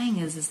I'm saying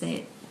is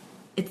that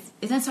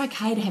it's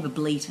okay to have a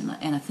bleat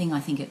and a thing,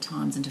 I think, at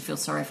times, and to feel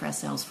sorry for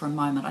ourselves for a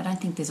moment. I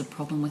don't think there's a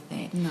problem with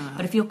that. No.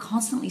 But if you're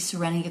constantly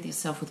surrounding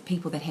yourself with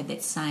people that have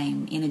that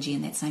same energy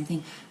and that same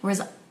thing,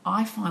 whereas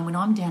I find when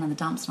I'm down in the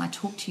dumps and I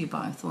talk to you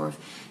both,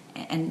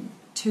 and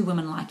two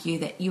women like you,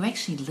 that you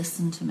actually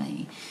listen to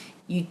me.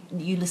 You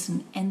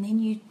listen, and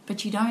then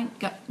but you don't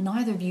go,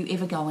 neither of you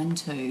ever go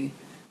into,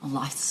 oh,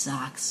 life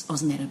sucks,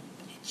 wasn't that a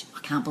bitch, I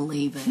can't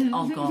believe it,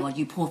 oh God,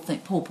 you poor thing,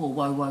 poor,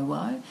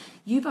 whoa.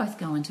 You both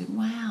go into,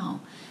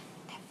 wow,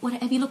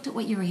 have you looked at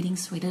what you're eating,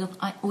 sweetie?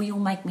 Or you'll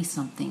make me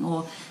something,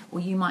 or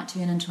you might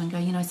turn into and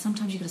go,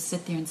 sometimes you've got to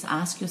sit there and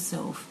ask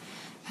yourself,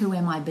 who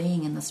am I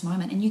being in this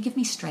moment? And you give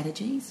me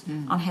strategies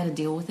on how to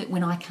deal with it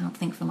when I can't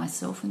think for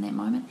myself in that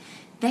moment.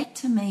 That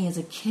to me is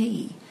a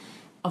key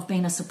of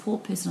being a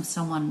support person of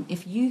someone.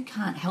 If you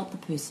can't help the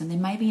person,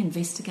 then maybe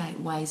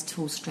investigate ways,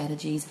 tools,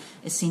 strategies,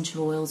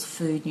 essential oils,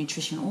 food,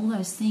 nutrition, all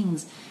those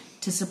things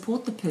to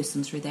support the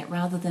person through that,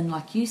 rather than,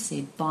 like you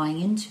said, buying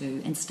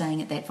into and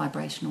staying at that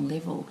vibrational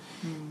level.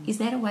 Is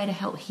that a way to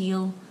help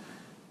heal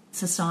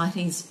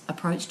society's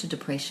approach to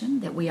depression,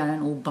 that we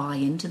don't all buy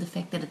into the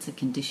fact that it's a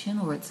condition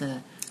or it's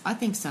a... I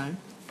think so.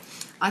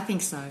 I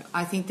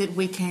think that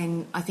we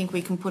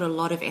can put a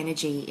lot of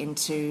energy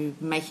into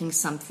making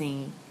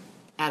something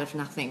out of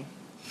nothing.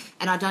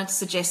 And I don't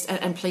suggest,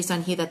 and please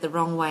don't hear that the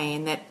wrong way,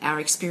 in that our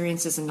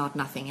experiences are not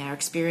nothing. Our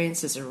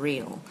experiences are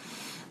real.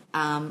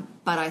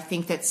 But I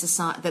think that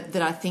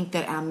I think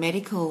that our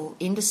medical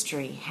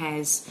industry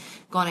has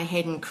gone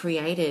ahead and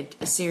created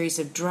a series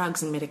of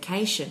drugs and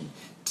medication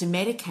to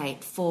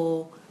medicate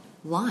for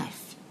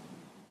life.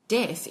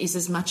 Death is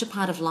as much a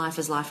part of life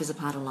as life is a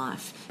part of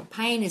life.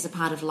 Pain is a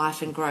part of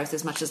life and growth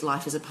as much as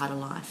life is a part of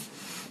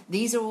life.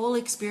 These are all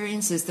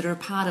experiences that are a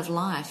part of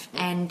life.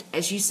 And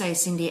as you say,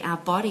 Cindy, our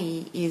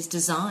body is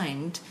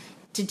designed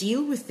to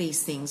deal with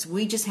these things.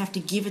 We just have to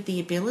give it the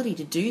ability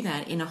to do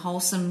that in a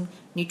wholesome,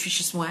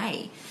 nutritious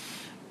way.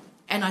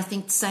 And I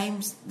think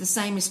the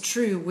same is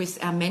true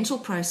with our mental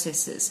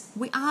processes.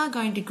 We are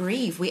going to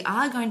grieve. We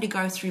are going to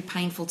go through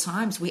painful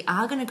times. We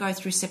are going to go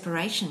through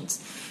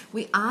separations.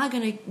 We are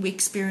going to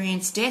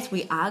experience death.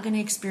 We are going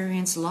to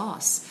experience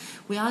loss.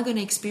 We are going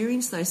to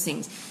experience those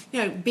things.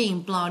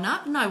 Being blown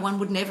up, no one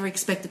would never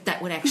expect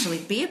that would actually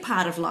be a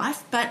part of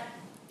life. But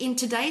in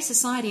today's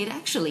society, it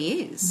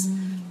actually is.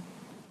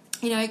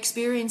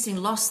 Experiencing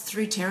loss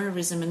through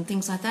terrorism and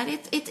things like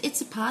that, it's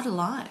a part of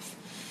life.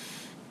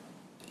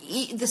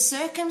 The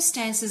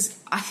circumstances,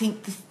 I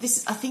think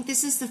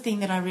this is the thing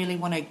that I really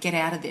want to get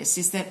out of this,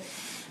 is that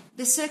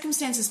the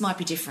circumstances might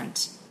be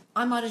different.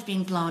 I might have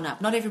been blown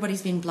up. Not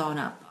everybody's been blown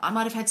up. I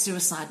might have had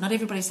suicide. Not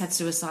everybody's had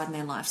suicide in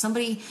their life.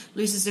 Somebody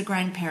loses a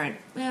grandparent.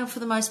 Well,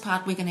 for the most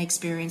part, we're going to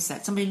experience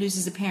that. Somebody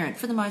loses a parent.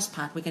 For the most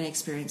part, we're going to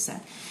experience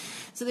that.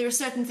 So there are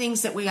certain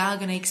things that we are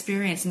going to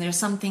experience, and there are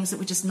some things that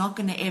we're just not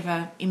going to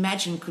ever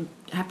imagine could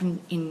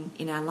happen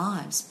in our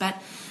lives.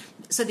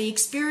 So the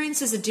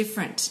experiences are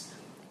different.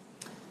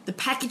 The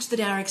package that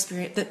our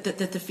experience, that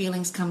the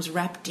feelings comes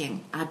wrapped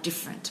in, are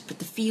different, but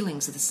the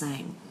feelings are the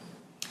same.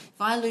 If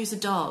I lose a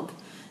dog,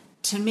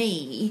 to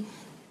me,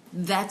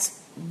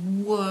 that's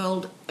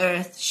world,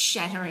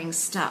 earth-shattering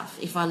stuff.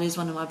 If I lose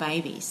one of my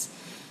babies,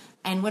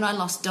 and when I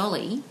lost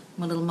Dolly,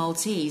 my little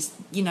Maltese,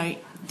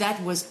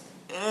 that was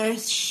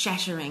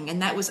earth-shattering,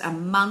 and that was a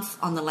month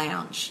on the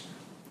lounge.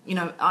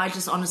 I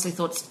just honestly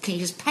thought, can you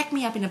just pack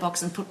me up in a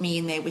box and put me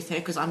in there with her,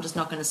 because I'm just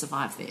not going to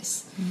survive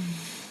this.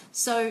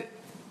 So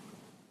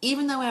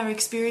even though our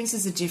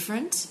experiences are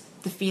different,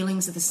 the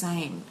feelings are the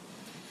same.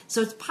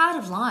 So it's part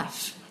of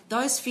life.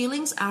 Those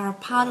feelings are a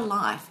part of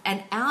life,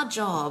 and our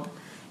job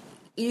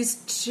is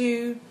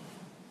to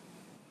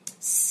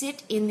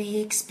sit in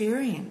the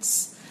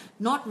experience,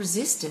 not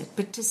resist it,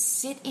 but to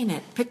sit in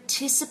it,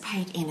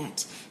 participate in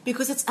it,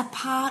 because it's a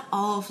part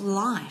of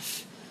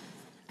life.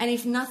 And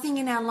if nothing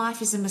in our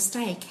life is a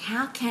mistake,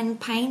 how can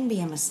pain be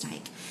a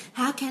mistake?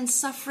 How can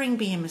suffering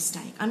be a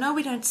mistake? I know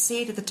we don't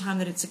see it at the time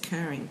that it's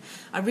occurring.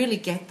 I really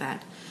get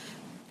that.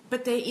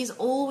 But there is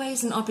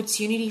always an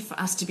opportunity for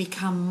us to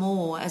become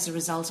more as a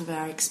result of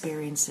our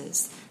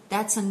experiences.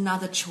 That's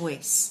another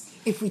choice.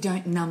 If we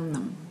don't numb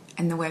them.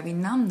 And the way we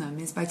numb them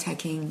is by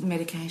taking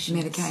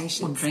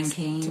medications. Or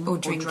drinking.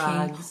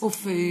 Drugs. Or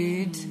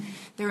food.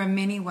 There are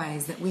many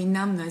ways that we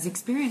numb those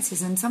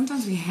experiences, and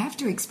sometimes we have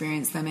to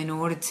experience them in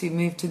order to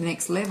move to the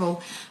next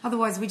level.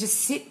 Otherwise, we just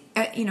sit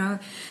at,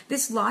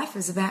 this life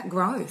is about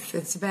growth.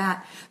 It's about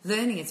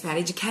learning. It's about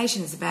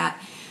education. It's about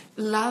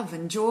love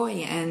and joy.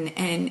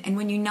 And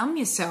when you numb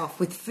yourself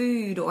with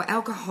food or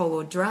alcohol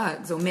or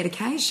drugs or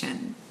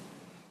medication,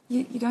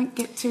 you don't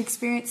get to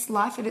experience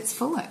life at its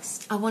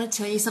fullest. I want to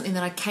tell you something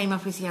that I came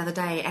up with the other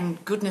day,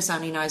 and goodness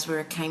only knows where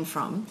it came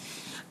from.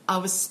 I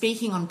was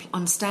speaking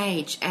on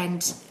stage,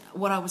 and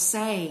what I was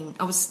saying,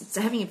 I was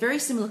having a very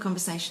similar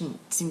conversation,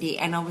 Cindy,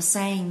 and I was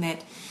saying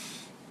that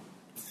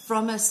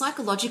from a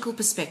psychological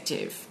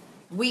perspective,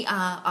 we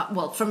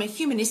are, from a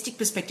humanistic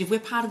perspective, we're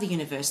part of the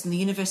universe, and the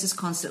universe is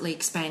constantly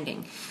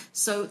expanding.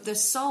 So the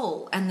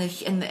soul and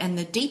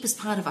the deepest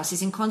part of us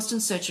is in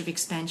constant search of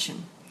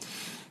expansion.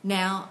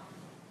 Now,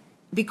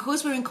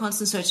 because we're in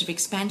constant search of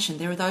expansion,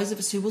 there are those of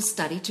us who will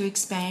study to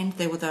expand.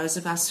 There were those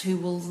of us who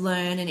will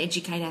learn and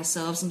educate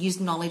ourselves and use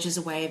knowledge as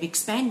a way of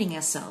expanding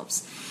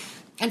ourselves.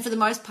 And for the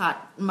most part,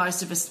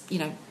 most of us,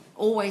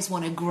 always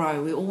want to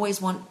grow. We always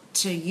want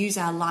to use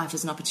our life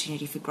as an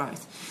opportunity for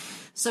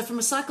growth. So from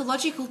a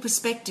psychological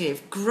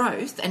perspective,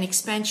 growth and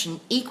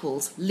expansion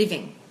equals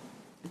living.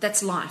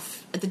 That's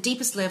life. At the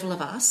deepest level of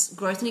us,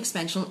 growth and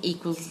expansion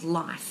equals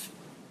life.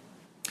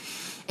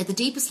 At the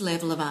deepest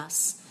level of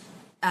us,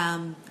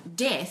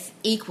 death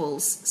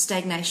equals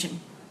stagnation.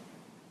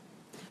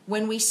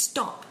 When we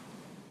stop,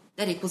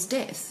 that equals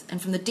death.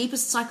 And from the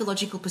deepest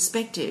psychological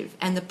perspective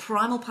and the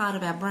primal part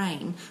of our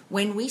brain,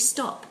 when we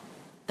stop,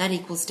 that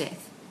equals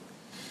death.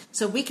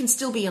 So we can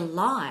still be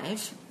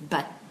alive,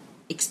 but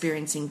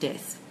experiencing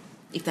death,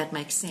 if that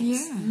makes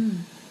sense. Yeah.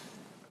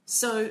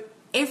 So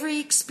every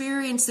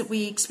experience that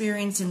we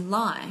experience in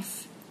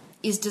life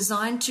is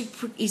designed to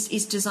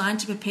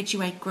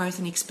perpetuate growth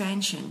and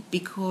expansion,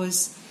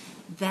 because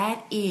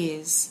that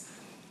is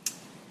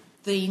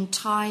the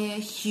entire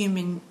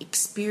human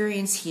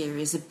experience here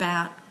is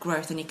about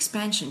growth and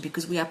expansion,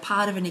 because we are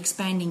part of an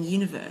expanding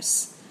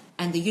universe,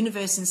 and the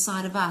universe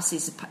inside of us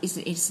is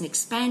an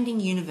expanding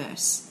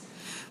universe.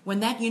 When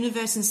that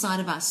universe inside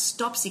of us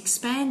stops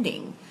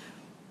expanding,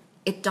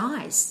 it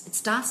dies. It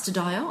starts to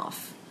die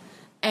off.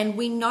 And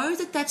we know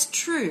that that's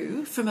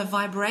true from a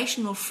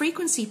vibrational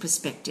frequency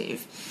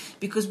perspective,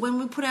 because when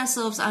we put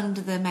ourselves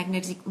under the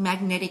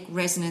magnetic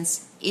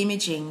resonance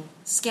imaging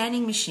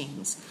scanning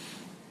machines,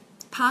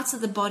 parts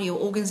of the body or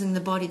organs in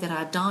the body that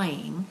are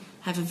dying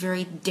have a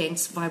very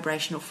dense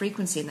vibrational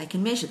frequency, and they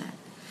can measure that.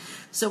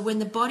 So when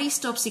the body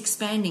stops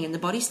expanding and the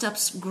body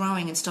stops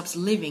growing and stops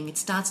living, it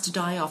starts to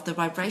die off. The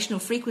vibrational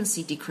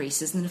frequency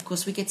decreases, and then of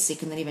course we get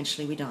sick, and then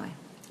eventually we die.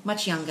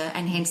 much younger,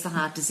 and hence the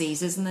heart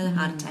diseases and the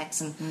heart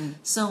attacks and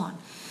so on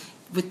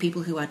with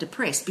people who are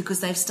depressed,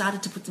 because they've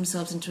started to put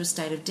themselves into a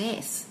state of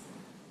death.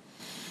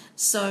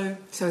 So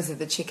is it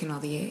the chicken or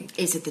the egg?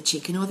 is it the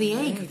chicken or the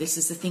egg? This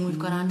is the thing we've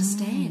got to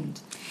understand.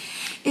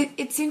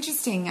 It's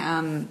interesting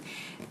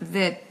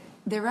that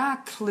there are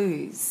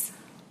clues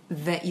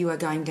that you are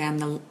going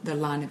down the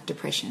line of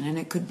depression, and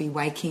it could be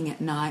waking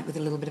at night with a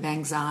little bit of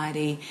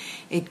anxiety.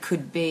 It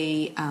could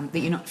be that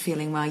you're not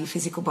feeling well, your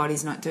physical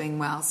body's not doing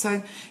well.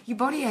 So your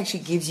body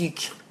actually gives you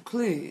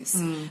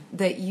clues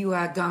that you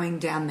are going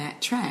down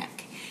that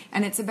track,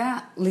 and it's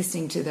about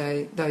listening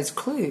to those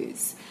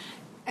clues.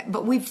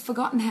 But we've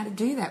forgotten how to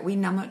do that. We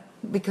numb it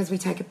because we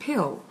take a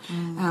pill.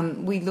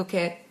 We look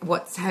at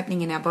what's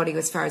happening in our body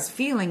as far as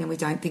feeling, and we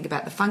don't think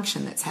about the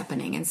function that's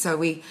happening. And so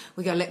we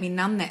go, let me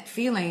numb that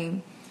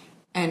feeling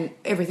and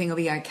everything will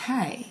be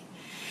okay.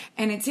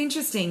 And it's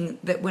interesting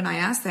that when I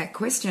asked that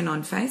question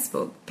on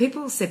Facebook,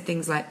 people said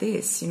things like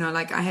this.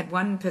 Like I had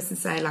one person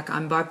say, like,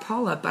 I'm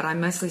bipolar, but I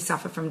mostly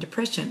suffer from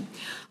depression.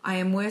 I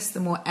am worse the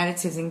more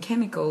additives and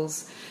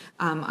chemicals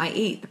I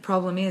eat. The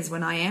problem is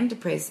when I am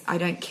depressed, I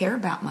don't care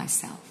about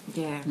myself.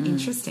 Yeah.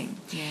 Interesting.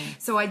 Yeah.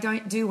 So I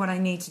don't do what I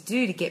need to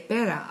do to get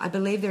better. I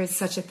believe there is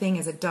such a thing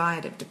as a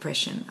diet of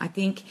depression. I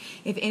think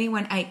if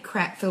anyone ate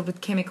crap filled with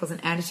chemicals and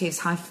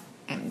additives,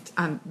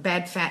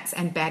 bad fats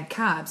and bad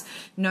carbs,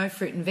 no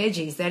fruit and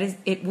veggies,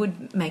 it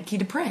would make you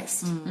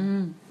depressed.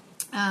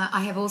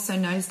 I have also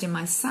noticed in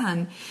my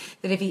son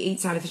that if he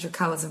eats artificial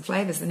colours and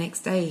flavours, the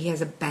next day he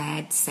has a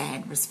bad,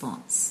 sad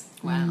response.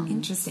 Wow.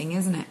 Interesting,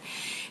 isn't it?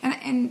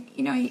 And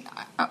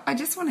I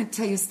just want to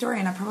tell you a story,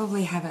 and I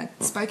probably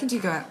haven't spoken to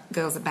you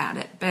girls about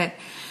it, but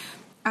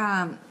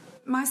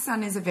my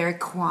son is a very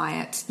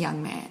quiet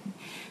young man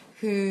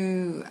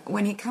who,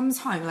 when he comes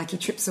home, like he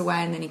trips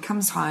away and then he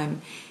comes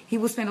home, he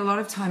will spend a lot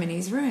of time in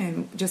his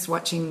room just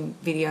watching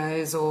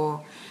videos,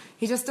 or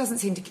he just doesn't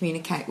seem to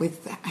communicate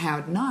with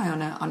Howard and I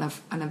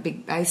on a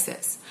big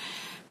basis.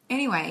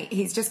 Anyway,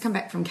 he's just come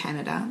back from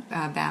Canada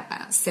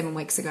about 7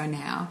 weeks ago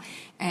now,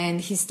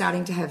 and he's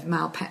starting to have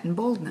male pattern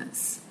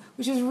baldness,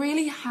 which is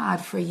really hard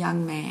for a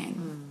young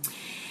man.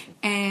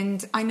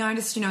 And I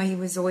noticed, he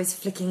was always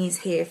flicking his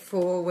hair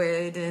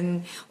forward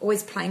and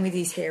always playing with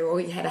his hair, or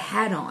he had a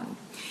hat on.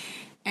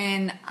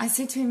 And I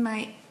said to him,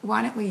 mate,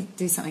 why don't we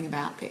do something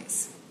about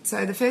this?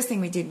 So the first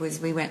thing we did was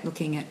we went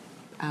looking at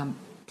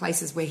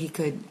places where he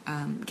could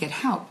get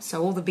help.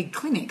 So all the big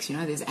clinics,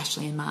 there's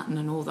Ashley and Martin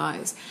and all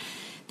those,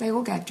 they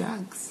all gave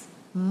drugs.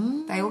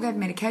 They all gave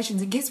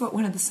medications. And guess what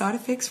one of the side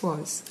effects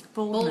was?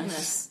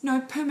 Baldness.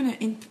 No,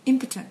 permanent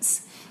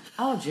impotence.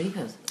 Oh,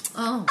 jeepers.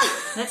 Oh,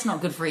 that's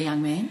not good for a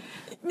young man.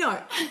 No.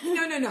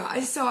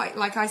 So,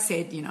 like I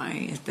said,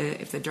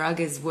 if the drug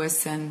is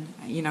worse than,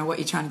 what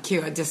you're trying to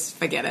cure, just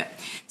forget it.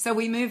 So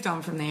we moved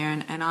on from there,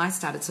 and I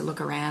started to look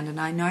around, and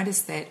I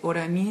noticed that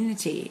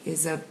autoimmunity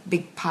is a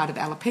big part of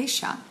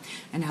alopecia,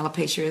 and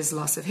alopecia is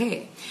loss of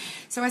hair.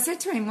 So I said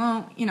to him,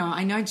 well,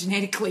 I know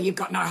genetically you've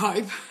got no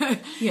hope.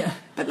 Yeah.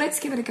 But let's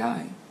give it a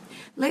go.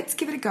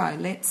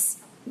 Let's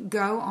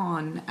go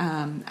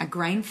on a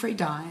grain-free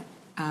diet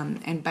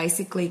and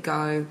basically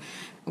go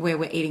where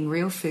we're eating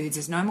real foods.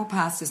 There's no more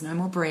pastas, no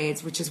more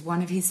breads, which is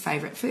one of his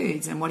favourite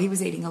foods and what he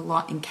was eating a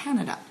lot in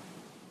Canada.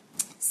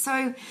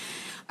 So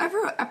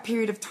over a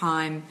period of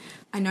time,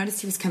 I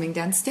noticed he was coming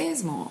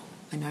downstairs more.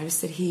 I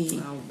noticed that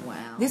Oh,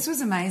 wow. This was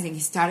amazing.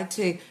 He started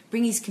to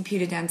bring his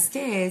computer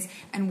downstairs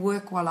and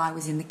work while I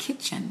was in the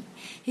kitchen.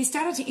 He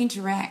started to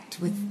interact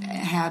with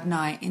Howard and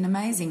I in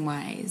amazing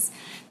ways,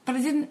 but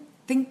I didn't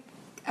think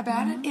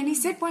about it. And he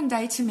said one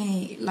day to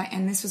me,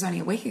 and this was only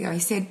a week ago, he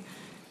said,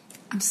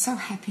 I'm so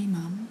happy,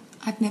 Mum.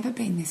 I've never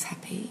been this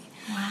happy.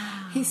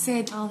 Wow. He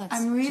said,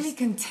 I'm really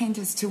content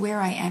as to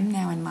where I am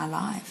now in my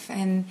life.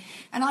 And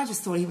I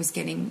just thought he was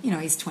getting,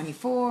 he's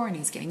 24 and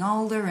he's getting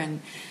older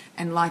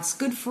and life's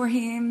good for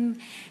him.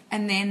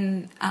 And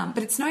then, but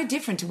it's no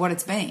different to what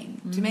it's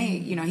been. To me,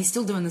 he's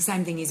still doing the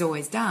same thing he's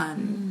always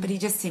done, but he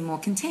just seemed more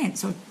content.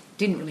 So I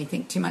didn't really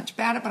think too much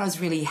about it, but I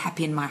was really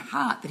happy in my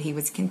heart that he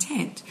was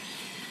content.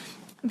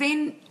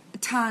 Then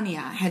Tanya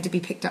had to be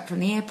picked up from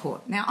the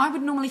airport. Now, I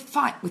would normally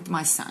fight with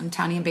my son,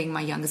 Tanya being my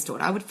youngest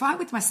daughter. I would fight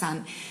with my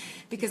son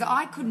because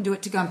I couldn't do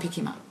it to go and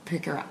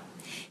pick her up.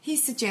 He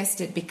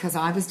suggested, because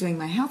I was doing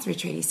my health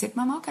retreat, he said,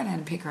 Mum, I'll go down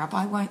and pick her up.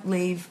 I won't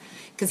leave,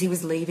 because he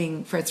was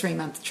leaving for a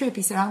 3-month trip.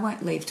 He said, I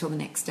won't leave till the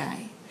next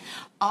day.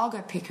 I'll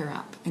go pick her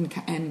up and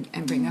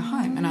bring her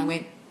home. And I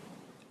went,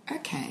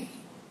 okay.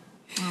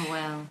 Oh,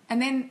 wow.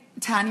 And then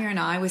Tanya and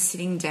I were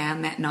sitting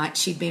down that night.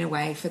 She'd been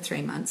away for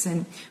 3 months,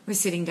 and we were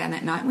sitting down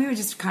that night, and we were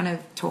just kind of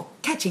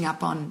catching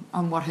up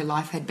on what her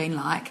life had been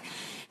like.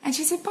 And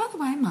she said, by the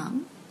way,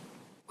 Mum,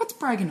 what's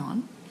Brogan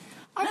on?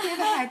 I've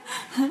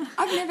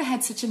never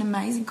had such an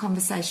amazing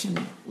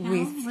conversation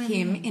with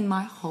him in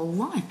my whole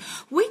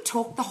life. We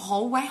talked the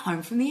whole way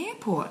home from the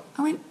airport.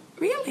 I went,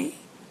 really?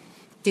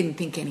 Didn't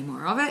think any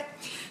more of it.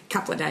 A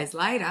couple of days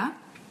later,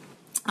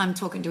 I'm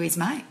talking to his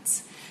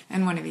mates.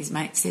 And one of his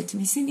mates said to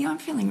me, Cindy, I'm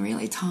feeling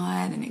really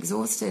tired and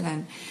exhausted.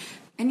 And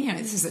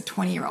this is a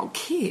 20-year-old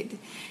kid.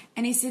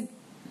 And he said,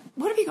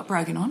 what have you got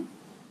Brogan on?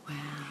 Wow.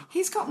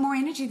 He's got more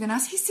energy than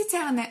us. He sits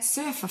out on that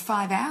surf for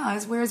 5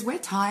 hours, whereas we're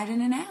tired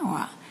in an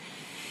hour.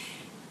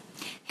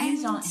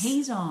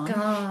 He's on.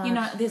 God. You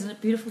know, there's a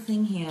beautiful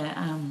thing here.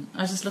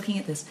 I was just looking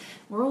at this.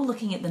 We're all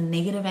looking at the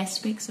negative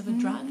aspects of a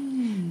drug,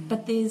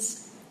 but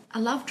there's a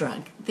love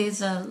drug.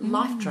 There's a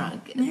life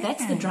drug. Yeah.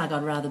 That's the drug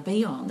I'd rather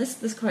be on.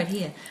 This quote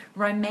here: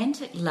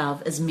 romantic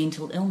love is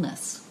mental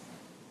illness,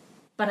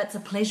 but it's a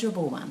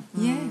pleasurable one.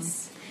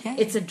 Yes. Yeah.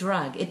 It's a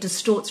drug. It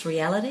distorts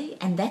reality,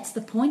 and that's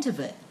the point of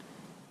it.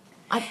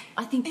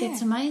 I think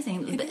that's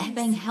amazing. It is.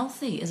 Being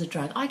healthy is a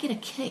drug. I get a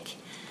kick.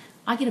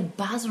 I get a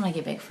buzz when I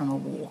get back from a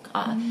walk.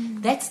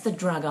 That's the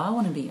drug I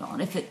want to be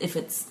on. If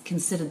it's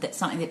considered that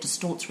something that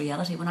distorts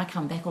reality, when I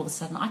come back all of a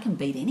sudden I can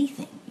beat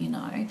anything, you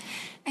know.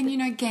 And, you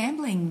know,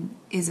 gambling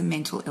is a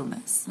mental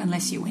illness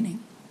unless you're winning.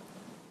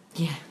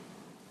 Yeah.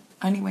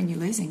 Only when you're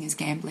losing is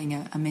gambling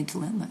a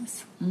mental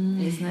illness.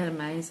 Isn't that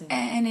amazing?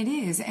 And it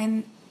is.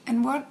 And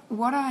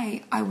what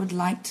I would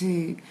like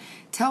to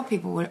tell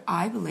people, what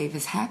I believe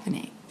is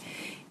happening,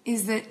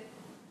 is that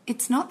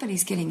it's not that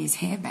he's getting his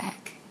hair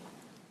back,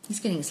 He's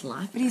getting his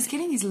life. but he's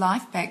getting his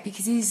life back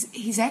because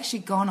he's actually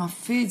gone off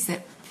foods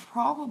that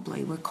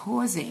probably were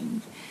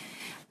causing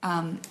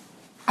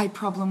a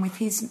problem with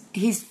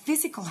his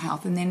physical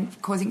health, and then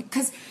causing,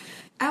 because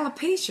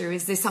alopecia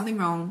is there's something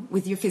wrong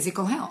with your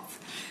physical health,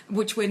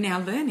 which we're now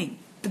learning.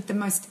 But the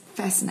most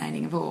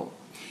fascinating of all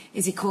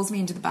is he calls me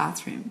into the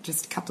bathroom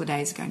just a couple of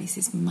days ago and he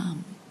says,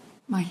 "Mum,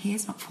 my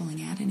hair's not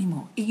falling out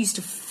anymore. It used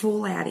to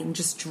fall out in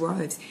just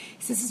droves."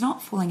 He says, "It's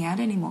not falling out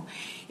anymore.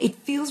 It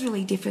feels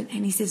really different."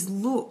 And he says,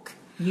 "Look,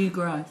 New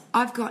growth.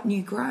 I've got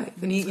new growth."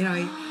 And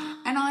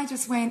and I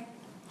just went,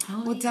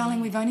 "Well,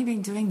 darling, we've only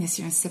been doing this,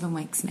 7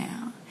 weeks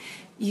now.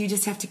 You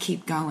just have to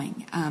keep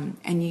going,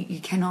 and you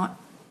cannot."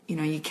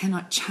 You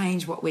cannot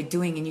change what we're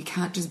doing, and you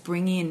can't just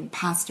bring in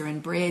pasta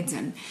and breads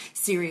and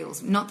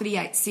cereals. Not that he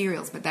ate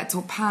cereals, but that's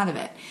all part of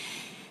it.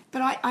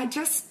 But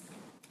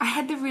I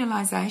had the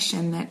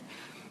realisation that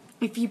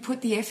if you put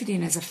the effort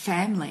in as a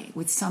family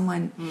with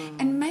someone,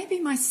 and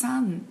maybe my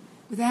son,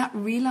 without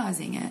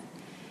realising it,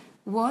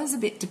 was a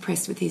bit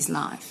depressed with his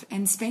life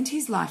and spent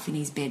his life in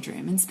his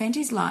bedroom and spent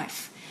his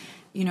life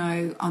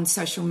on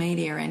social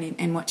media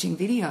and watching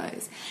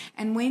videos.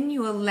 And when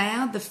you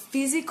allow the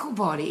physical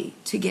body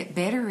to get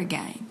better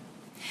again,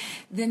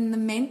 then the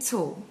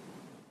mental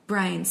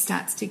brain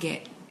starts to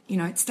get,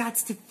 it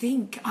starts to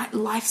think,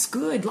 life's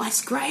good,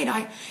 life's great,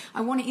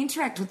 I want to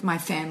interact with my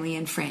family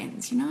and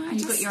friends,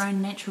 You've got your own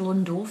natural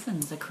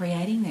endorphins are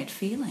creating that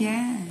feeling.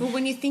 Yeah. Well,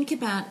 when you think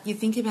about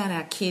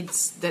our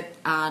kids that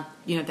are,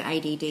 the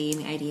ADD and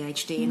the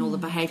ADHD and all the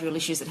behavioural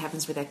issues that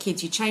happens with our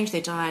kids, you change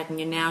their diet and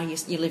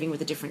you're living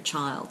with a different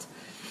child.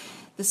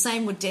 The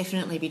same would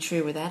definitely be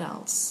true with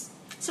adults.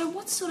 So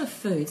what sort of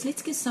foods,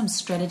 let's give some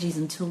strategies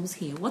and tools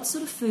here. What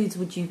sort of foods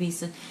would you be,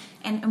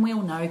 and we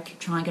all know,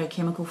 try and go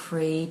chemical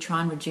free,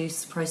 try and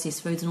reduce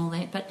processed foods and all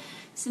that, but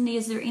Cindy,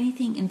 is there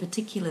anything in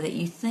particular that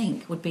you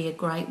think would be a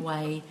great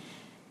way?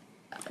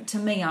 To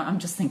me, I'm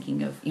just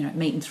thinking of,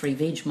 meat and 3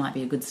 veg might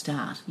be a good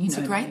start. It's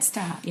a great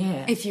start.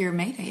 Yeah. If you're a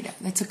meat eater,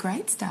 that's a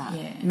great start.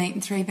 Yeah. Meat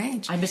and 3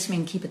 veg. I just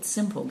mean keep it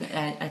simple,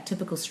 a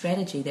typical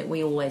strategy that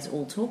we always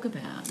all talk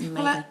about. Maybe.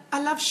 Well,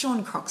 I love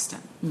Sean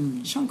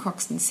Croxton. Sean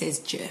Croxton says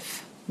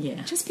jerf.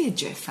 Yeah. Just be a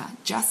jerfer.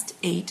 Just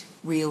eat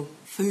real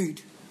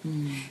food.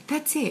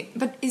 That's it.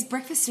 But is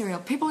breakfast cereal...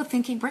 People are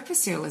thinking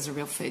breakfast cereal is a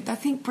real food. They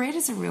think bread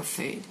is a real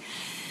food.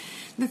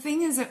 The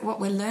thing is that what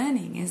we're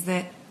learning is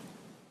that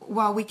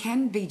while we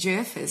can be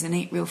jerfers and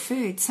eat real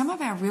food, some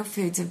of our real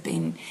foods have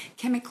been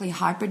chemically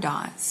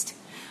hybridised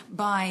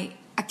by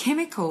a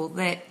chemical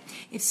that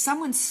if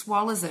someone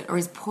swallows it or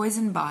is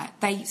poisoned by it,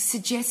 they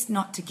suggest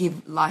not to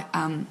give, what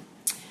am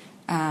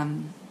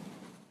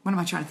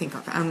I trying to think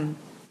of?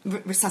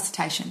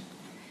 Resuscitation,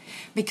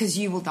 because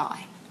you will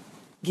die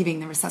giving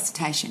the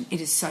resuscitation.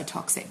 It is so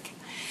toxic.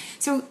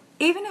 So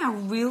even our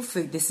real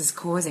food, this is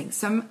causing.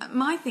 So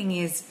my thing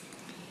is,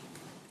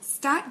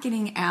 start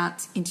getting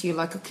out into your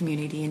local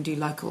community and do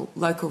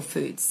local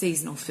foods,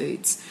 seasonal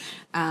foods.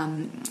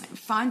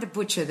 Find a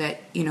butcher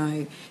that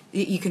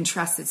you can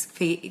trust that's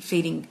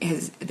feeding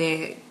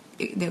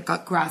they've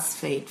got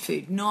grass-fed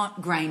food, not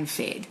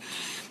grain-fed.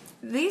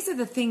 These are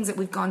the things that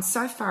we've gone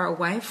so far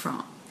away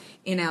from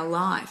in our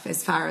life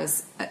as far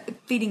as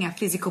feeding our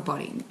physical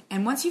body.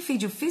 And once you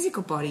feed your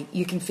physical body,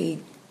 you can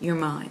feed your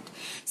mind.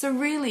 So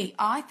really,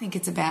 I think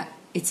it's about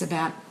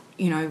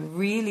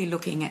really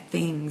looking at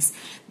things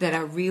that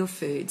are real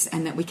foods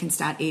and that we can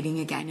start eating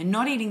again, and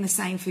not eating the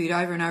same food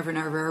over and over and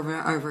over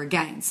and over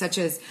again, such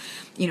as,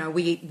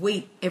 we eat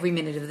wheat every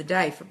minute of the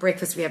day. For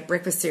breakfast, we have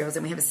breakfast cereals,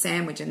 and we have a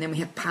sandwich, and then we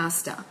have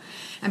pasta.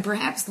 And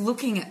perhaps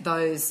looking at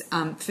those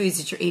foods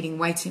that you're eating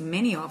way too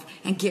many of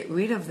and get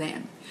rid of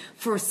them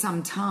for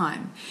some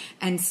time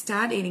and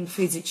start eating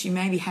foods that you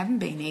maybe haven't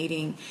been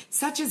eating,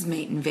 such as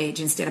meat and veg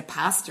instead of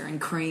pasta and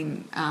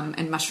cream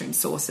and mushroom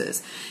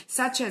sauces,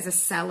 such as a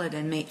salad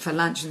and meat for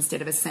lunch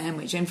instead of a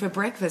sandwich. And for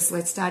breakfast,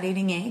 let's start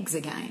eating eggs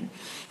again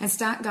and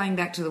start going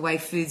back to the way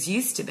foods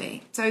used to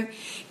be. So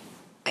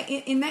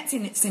that's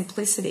in its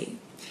simplicity.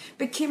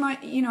 But Kim,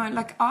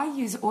 I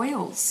use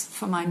oils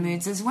for my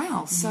moods as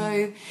well.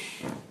 So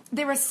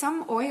there are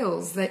some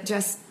oils that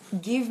just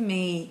give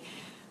me.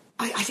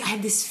 I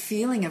had this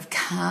feeling of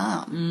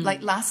calm.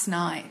 Like last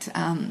night,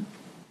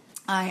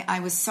 I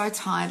was so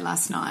tired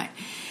last night,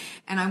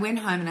 and I went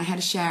home and I had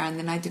a shower, and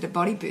then I did a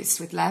body boost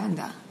with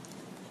lavender.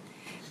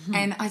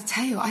 And I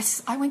tell you,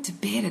 I went to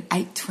bed at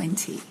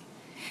 8:20.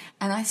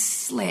 And I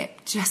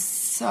slept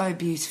just so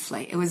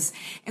beautifully. It was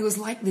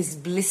like this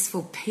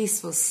blissful,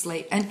 peaceful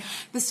sleep. And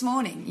this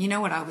morning, you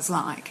know what I was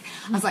like?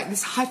 I was like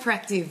this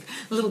hyperactive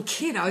little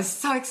kid. I was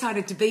so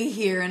excited to be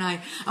here, and I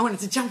wanted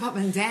to jump up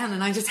and down,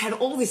 and I just had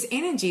all this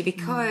energy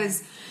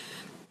because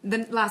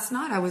last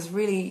night I was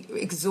really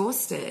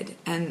exhausted,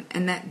 and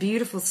that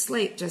beautiful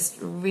sleep just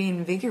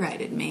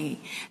reinvigorated me.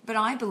 But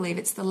I believe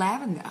it's the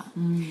lavender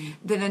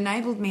that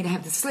enabled me to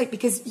have the sleep,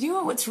 because you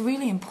know what's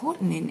really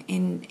important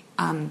in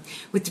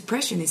with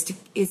depression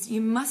is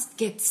you must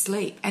get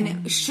sleep, and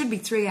it should be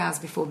 3 hours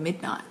before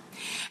midnight,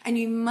 and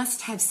you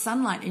must have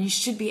sunlight, and you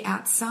should be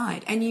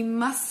outside, and you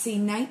must see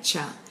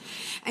nature.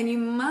 And you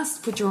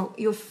must put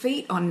your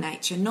feet on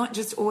nature, not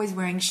just always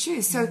wearing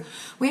shoes. So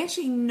we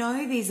actually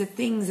know these are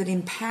things that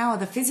empower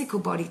the physical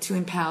body to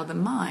empower the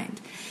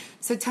mind.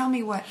 So tell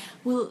me what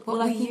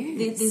I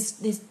think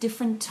there's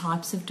different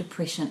types of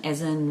depression,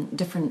 as in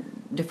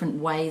different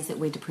ways that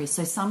we're depressed.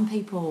 So some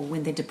people,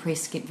 when they're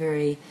depressed, get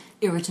very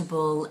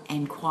irritable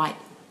and quite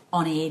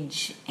on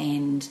edge,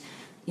 and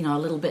a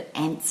little bit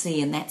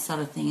antsy and that sort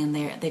of thing. And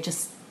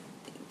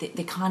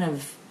they're kind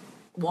of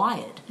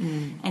wired,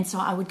 and so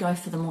I would go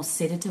for the more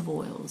sedative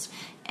oils.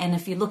 And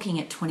if you're looking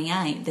at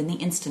 28, then the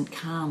instant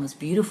calm is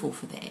beautiful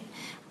for that.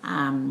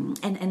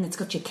 And it's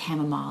got your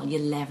chamomile,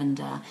 your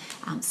lavender,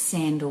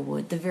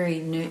 sandalwood, the very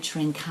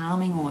nurturing,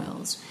 calming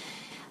oils.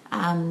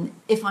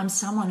 If I'm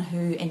someone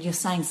who, and you're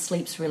saying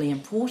sleep's really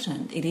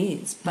important, it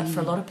is, but for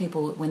a lot of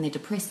people, when they're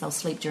depressed, they'll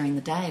sleep during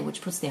the day,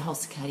 which puts their whole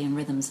circadian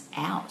rhythms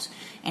out,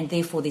 and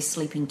therefore they're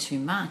sleeping too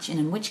much, and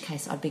in which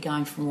case I'd be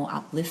going for more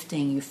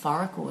uplifting,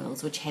 euphoric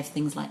oils, which have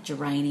things like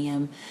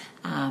geranium,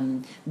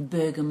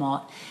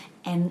 bergamot,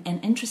 and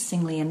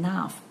interestingly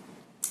enough,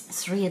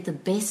 3 of the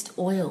best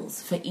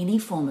oils for any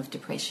form of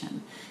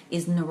depression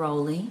is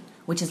neroli,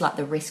 which is like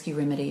the rescue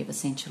remedy of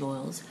essential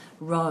oils,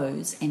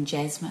 rose, and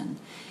jasmine.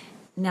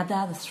 Now,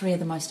 they're the 3 of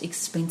the most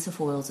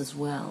expensive oils as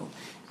well.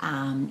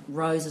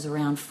 Rose is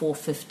around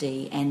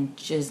 $450, and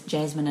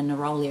jasmine and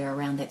neroli are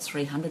around that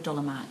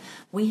 $300 mark.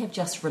 We have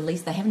just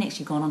released, they haven't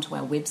actually gone onto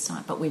our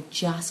website, but we've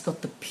just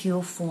got the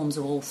pure forms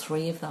of all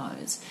 3 of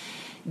those.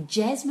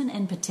 Jasmine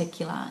in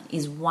particular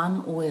is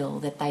one oil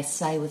that they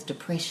say with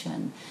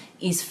depression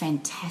is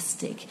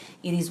fantastic.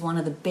 It is one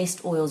of the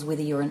best oils,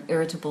 whether you're an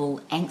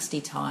irritable,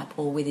 angsty type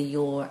or whether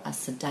you're a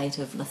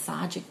sedative,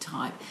 lethargic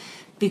type,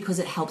 because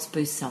it helps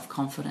boost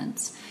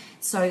self-confidence.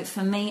 So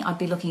for me, I'd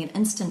be looking at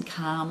instant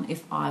calm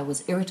if I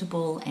was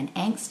irritable and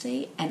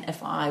angsty, and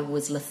if I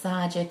was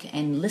lethargic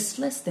and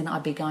listless, then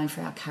I'd be going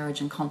for our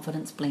courage and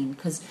confidence blend,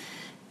 because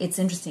it's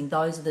interesting,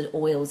 those are the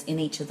oils in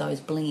each of those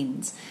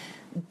blends.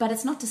 But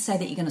it's not to say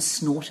that you're going to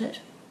snort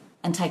it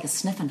and take a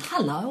sniff and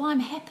hello,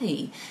 I'm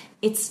happy.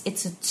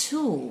 It's a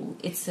tool.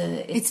 It's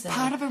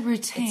part of a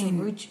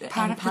routine. It's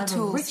part of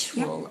a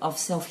ritual of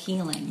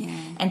self-healing. Yeah.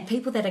 And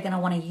people that are going to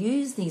want to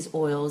use these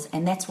oils,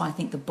 and that's why I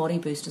think the Body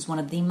Boost is one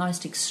of the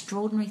most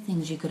extraordinary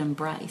things you could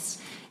embrace.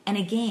 And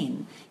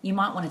again, you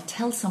might want to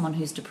tell someone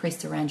who's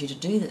depressed around you to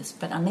do this,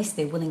 but unless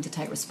they're willing to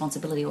take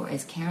responsibility, or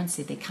as Karen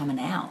said, they're coming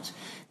out,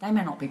 they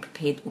may not be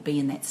prepared or be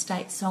in that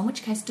state. So in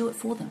which case, do it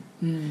for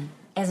them.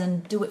 As in,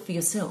 do it for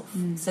yourself,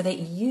 so that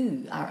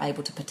you are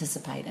able to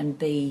participate and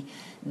be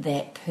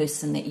that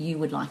person that you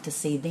would like to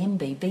see them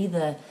be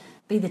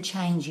the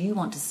change you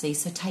want to see.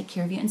 So take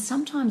care of you. And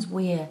sometimes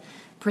we're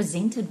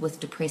presented with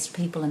depressed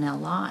people in our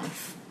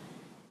life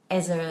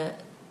as a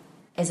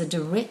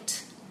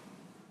direct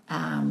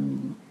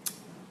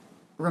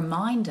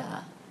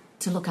reminder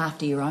to look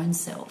after your own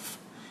self.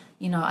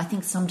 I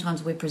think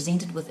sometimes we're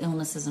presented with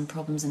illnesses and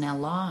problems in our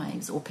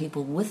lives, or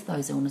people with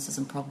those illnesses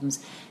and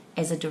problems,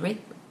 as a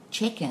direct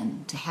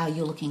check-in to how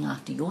you're looking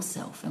after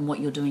yourself and what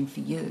you're doing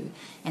for you.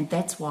 And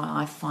that's why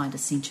I find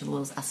essential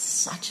oils are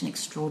such an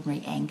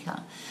extraordinary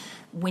anchor.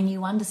 When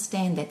you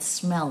understand that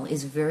smell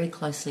is very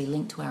closely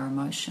linked to our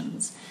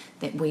emotions,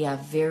 that we are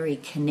very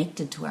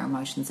connected to our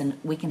emotions, and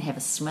we can have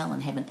a smell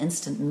and have an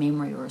instant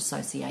memory or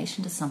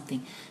association to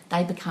something,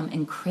 they become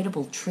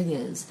incredible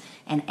triggers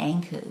and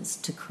anchors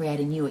to create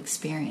a new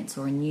experience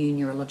or a new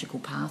neurological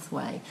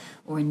pathway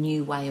or a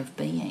new way of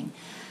being.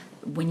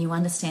 When you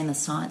understand the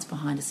science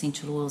behind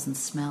essential oils and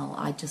smell,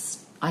 I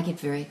get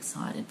very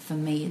excited. For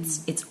me,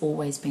 it's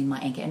always been my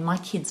anchor. And my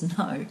kids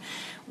know,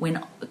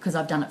 because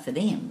I've done it for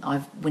them,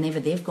 whenever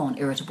they've gone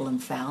irritable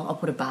and foul, I'll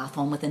put a bath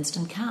on with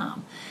instant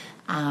calm.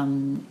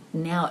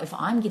 Now, if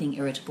I'm getting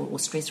irritable or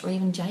stressed, or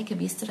even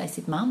Jacob yesterday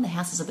said, Mum, the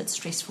house is a bit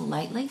stressful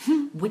lately,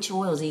 which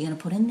oils are you going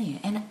to put in there?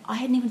 And I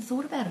hadn't even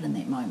thought about it in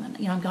that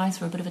moment. I'm going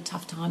through a bit of a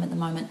tough time at the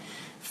moment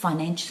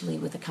financially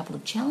with a couple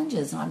of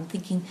challenges, and I'm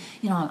thinking,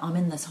 I'm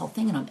in this whole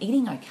thing and I'm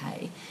eating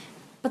okay,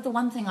 But the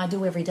one thing I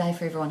do every day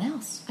for everyone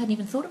else, I hadn't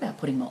even thought about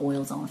putting my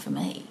oils on for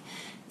me.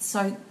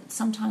 So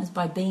sometimes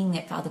by being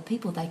that for other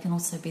people, they can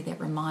also be that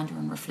reminder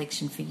and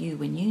reflection for you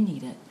when you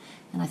need it.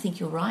 And I think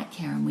you're right,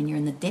 Karen, when you're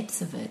in the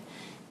depths of it,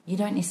 you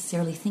don't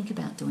necessarily think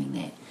about doing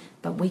that.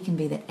 But we can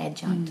be that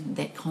adjunct,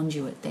 that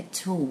conduit, that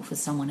tool for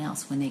someone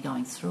else when they're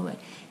going through it.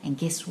 And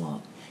guess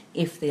what?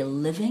 If they're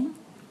living,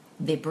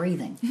 they're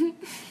breathing.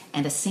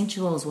 And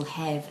essential oils will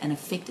have an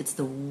effect. It's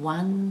the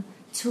one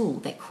tool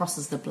that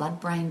crosses the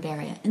blood-brain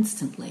barrier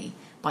instantly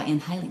by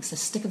inhaling. So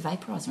stick a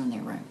vaporizer in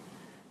their room.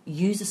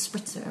 Use a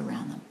spritzer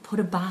around them. Put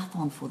a bath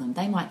on for them.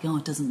 They might go, oh,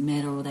 it doesn't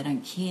matter, or they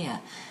don't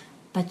care.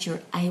 But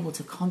you're able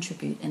to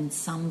contribute in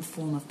some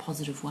form of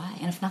positive way.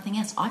 And if nothing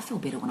else, I feel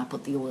better when I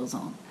put the oils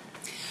on.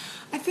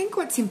 I think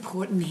what's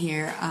important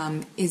here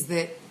is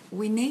that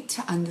we need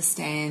to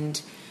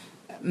understand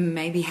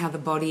maybe how the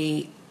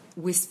body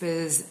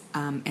whispers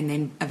and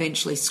then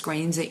eventually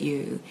screams at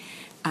you,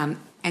 and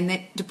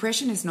that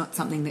depression is not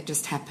something that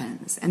just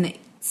happens, and that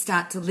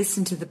start to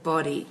listen to the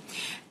body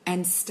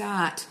and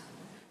start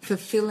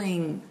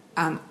fulfilling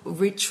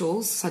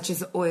rituals such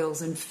as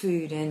oils and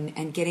food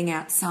and getting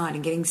outside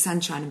and getting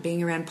sunshine and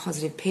being around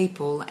positive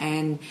people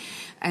and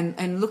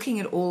looking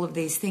at all of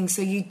these things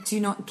so you do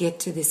not get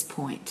to this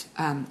point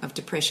of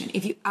depression.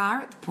 If you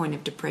are at the point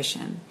of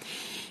depression,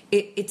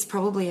 it's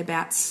probably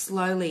about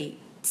slowly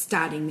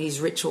starting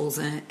these rituals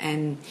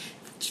and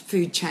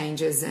food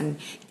changes and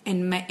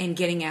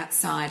getting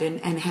outside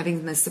and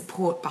having the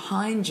support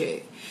behind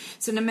you.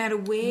 So no matter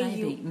where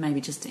maybe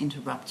just to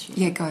interrupt you.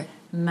 Yeah, go.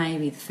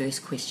 Maybe the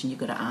first question you've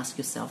got to ask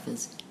yourself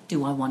is,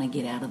 do I want to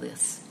get out of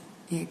this?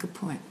 Yeah, good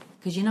point.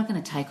 Because you're not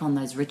going to take on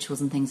those rituals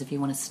and things if you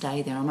want to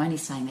stay there. I'm only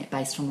saying that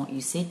based on what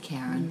you said,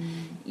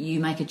 Karen. You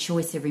make a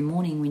choice every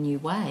morning when you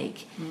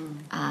wake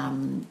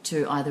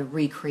to either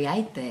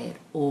recreate that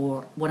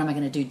or what am I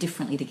going to do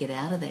differently to get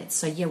out of that.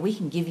 So, yeah, we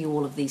can give you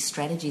all of these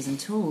strategies and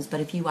tools, but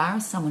if you are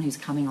someone who's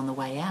coming on the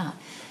way out,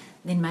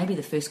 then maybe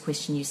the first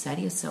question you say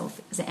to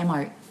yourself is,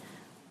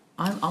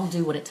 I'll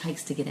do what it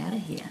takes to get out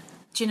of here.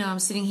 Do you know, I'm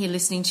sitting here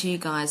listening to you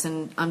guys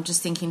and I'm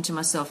just thinking to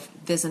myself,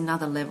 there's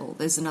another level,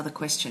 there's another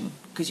question.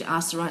 Because you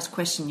ask the right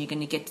question, you're going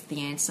to get to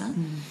the answer.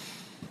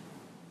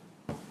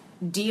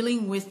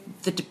 Dealing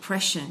with the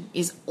depression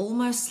is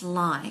almost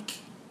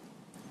like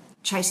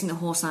chasing the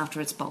horse after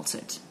it's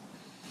bolted.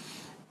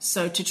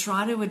 So to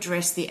try to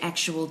address the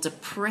actual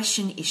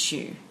depression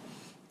issue,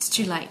 it's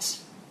too late.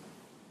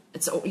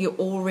 You're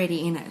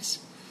already in it.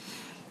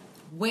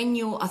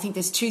 I think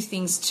there's two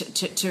things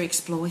to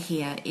explore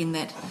here in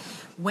that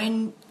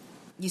when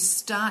you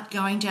start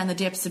going down the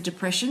depths of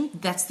depression,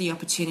 that's the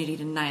opportunity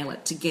to nail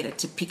it, to get it,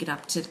 to pick it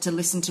up, to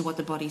listen to what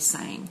the body's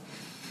saying.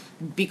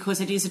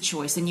 Because it is a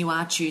choice and you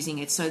are choosing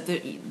it. So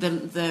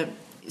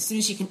as soon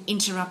as you can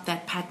interrupt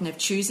that pattern of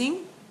choosing,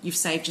 you've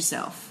saved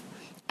yourself.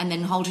 And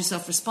then hold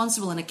yourself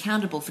responsible and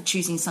accountable for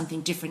choosing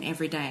something different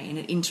every day, and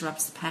it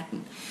interrupts the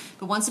pattern.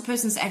 But once a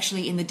person's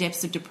actually in the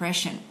depths of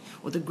depression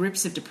or the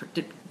grips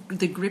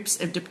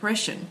of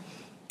depression,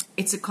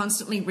 it's a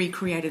constantly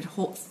recreated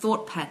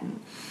thought pattern.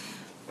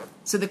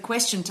 So the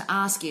question to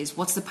ask is,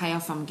 what's the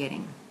payoff I'm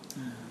getting?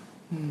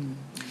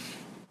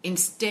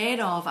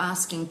 Instead of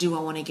asking, do I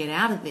want to get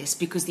out of this?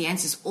 Because the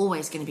answer is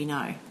always going to be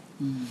no.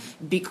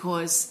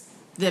 Because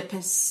the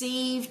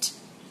perceived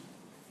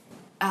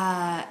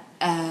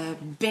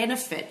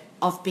benefit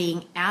of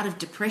being out of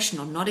depression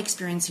or not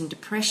experiencing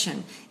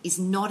depression is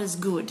not as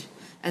good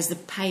as the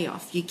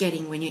payoff you're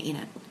getting when you're in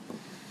it.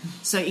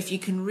 So if you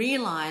can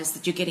realise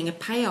that you're getting a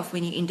payoff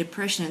when you're in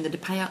depression, and the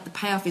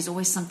payoff is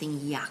always something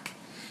yuck.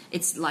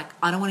 It's like,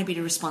 I don't want to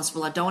be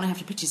responsible, I don't want to have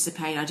to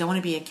participate, I don't want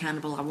to be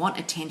accountable, I want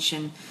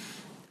attention,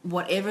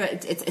 whatever,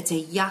 it's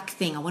a yuck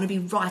thing. I want to be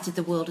right that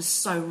the world is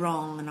so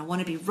wrong, and I want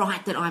to be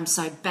right that I'm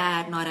so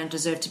bad and I don't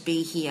deserve to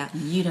be here.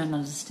 And you don't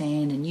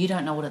understand and you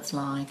don't know what it's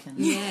like. And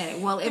yeah,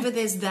 well, ever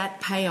there's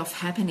that payoff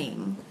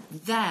happening,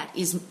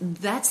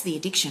 that's the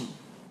addiction.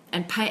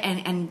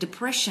 And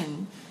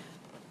depression...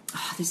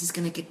 this is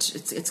going to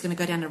it's going to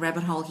go down a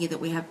rabbit hole here that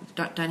we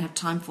don't have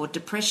time for.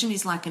 Depression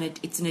is like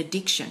it's an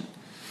addiction,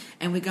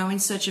 and we go in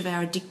search of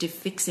our addictive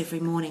fix every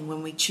morning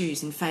when we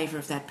choose in favour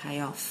of that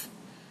payoff.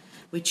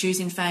 We choose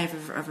in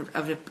favour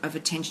of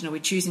attention, or we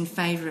choose in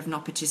favour of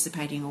not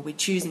participating, or we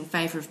choose in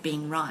favour of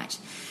being right.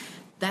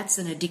 That's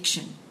an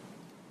addiction.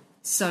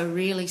 So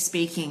really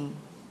speaking,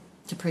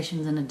 depression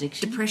is an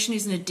addiction. Depression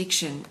is an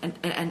addiction,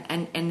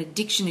 and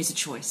addiction is a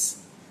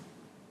choice.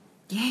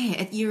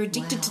 Yeah, you're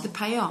addicted to the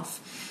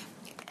payoff.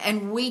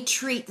 And we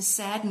treat the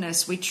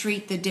sadness, we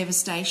treat the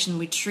devastation,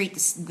 we treat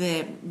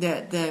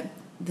the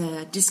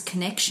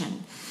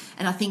disconnection.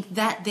 And I think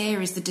that there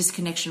is the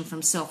disconnection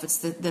from self. It's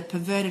the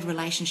perverted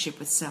relationship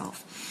with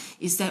self.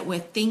 Is that we're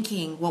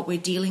thinking what we're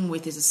dealing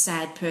with is a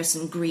sad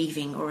person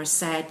grieving or a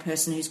sad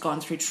person who's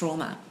gone through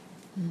trauma.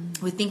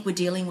 We think we're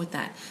dealing with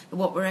that. But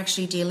what we're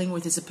actually dealing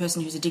with is a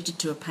person who's addicted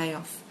to a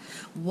payoff.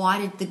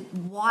 Why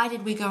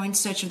did we go in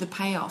search of the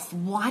payoff?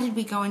 Why did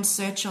we go in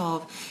search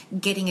of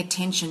getting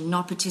attention,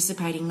 not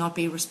participating, not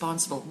being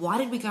responsible? Why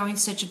did we go in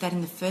search of that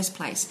in the first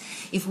place?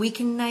 If we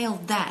can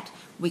nail that,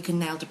 we can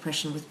nail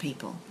depression with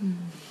people.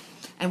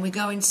 And we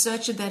go in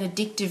search of that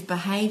addictive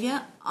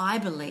behaviour, I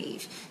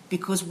believe,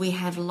 because we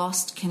have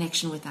lost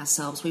connection with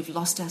ourselves. We've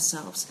lost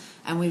ourselves,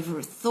 and we've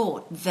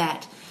thought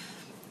that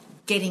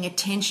getting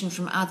attention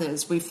from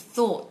others, we've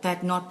thought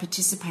that not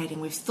participating,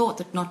 we've thought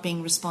that not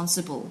being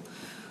responsible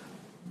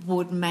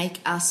would make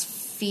us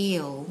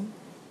feel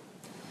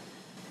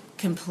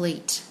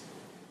complete.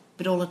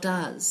 But all it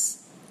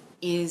does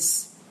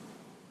is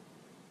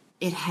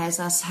it has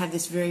us have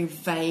this very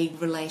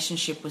vague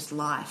relationship with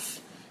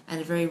life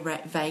and a very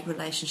vague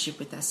relationship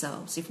with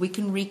ourselves. If we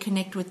can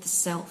reconnect with the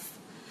self,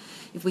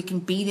 if we can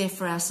be there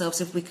for ourselves,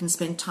 if we can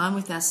spend time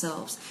with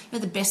ourselves. You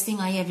know, the best thing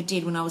I ever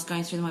did when I was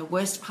going through my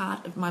worst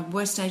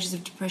stages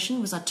of depression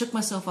was I took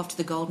myself off to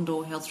the Golden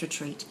Door Health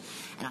Retreat,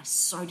 and I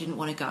so didn't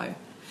want to go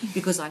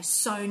because I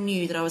so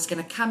knew that I was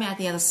going to come out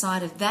the other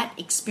side of that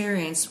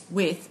experience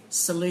with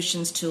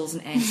solutions, tools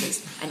and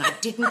answers, and I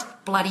didn't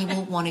bloody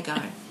well want to go.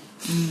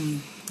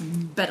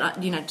 But,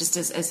 just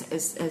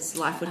as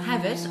life would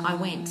have it, I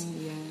went.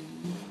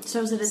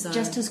 So is it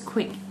just as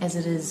quick as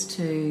it is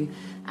to,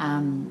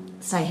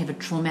 say, have a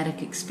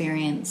traumatic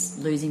experience,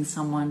 losing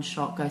someone,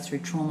 shock, go through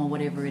trauma,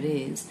 whatever it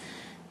is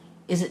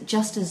it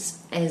just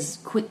as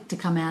quick to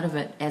come out of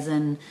it as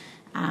in...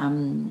 No,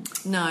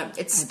 I don't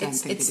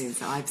think it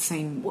is. I've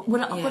seen...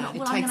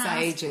 it takes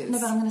ages. No,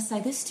 but I'm going to say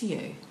this to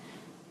you.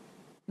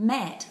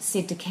 Matt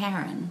said to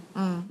Karen,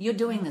 you're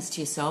doing this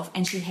to yourself,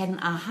 and she had an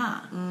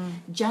aha.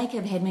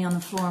 Jacob had me on the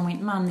floor and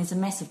went, Mum, there's a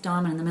massive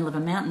diamond in the middle of a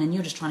mountain and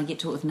you're just trying to get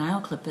to it with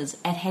nail clippers.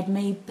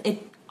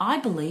 I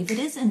believe it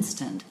is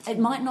instant. It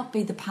might not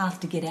be the path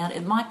to get out.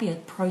 It might be a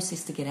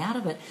process to get out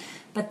of it.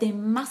 But there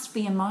must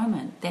be a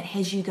moment that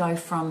has you go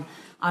from,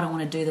 I don't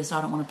want to do this,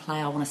 I don't want to play,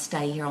 I want to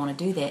stay here, I want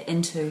to do that,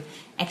 into,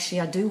 actually,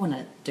 I do want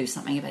to do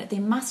something about it.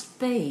 There must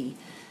be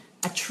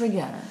a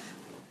trigger.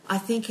 I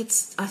think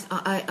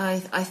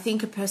I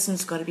think a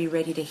person's got to be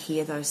ready to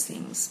hear those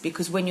things,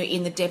 because when you're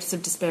in the depths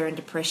of despair and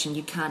depression,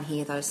 you can't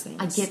hear those things.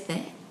 I get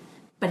that.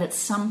 But at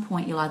some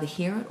point you'll either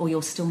hear it or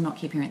you'll still not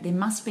keep hearing it. There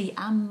must be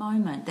a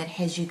moment that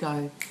has you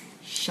go,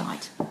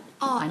 shite,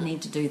 I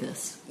need to do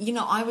this.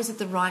 I was at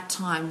the right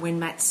time when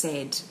Matt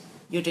said,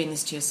 you're doing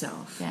this to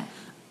yourself. Yeah.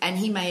 And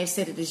he may have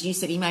said it, as you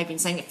said, he may have been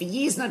saying it for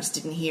years and I just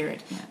didn't hear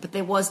it. Yeah. But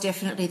there was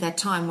definitely that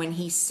time when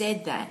he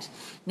said that.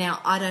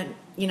 Now, I don't,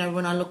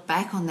 when I look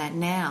back on that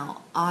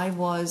now, I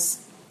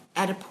was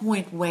at a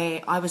point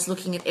where I was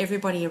looking at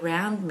everybody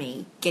around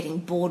me getting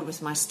bored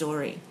with my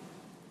story.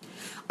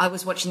 I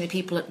was watching the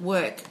people at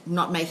work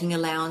not making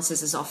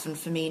allowances as often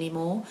for me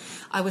anymore.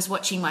 I was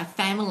watching my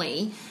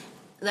family.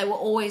 They were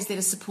always there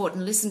to support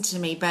and listen to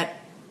me, but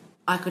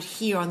I could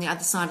hear on the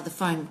other side of the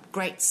phone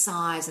great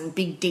sighs and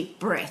big, deep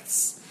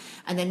breaths.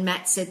 And then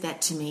Matt said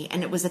that to me,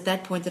 and it was at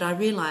that point that I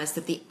realised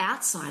that the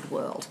outside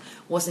world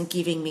wasn't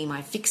giving me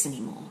my fix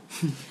anymore.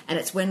 And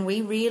it's when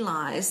we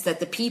realise that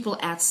the people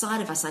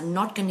outside of us are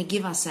not going to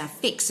give us our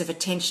fix of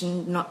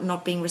attention,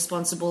 not being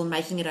responsible and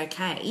making it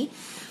okay.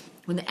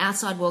 When the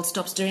outside world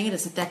stops doing it,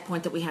 it's at that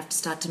point that we have to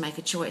start to make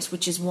a choice,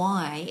 which is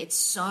why it's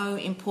so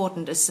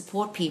important to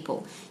support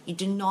people. You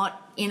do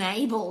not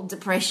enable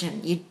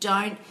depression. You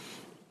don't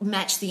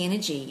match the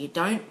energy. You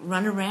don't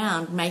run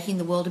around making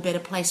the world a better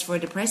place for a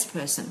depressed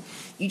person.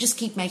 You just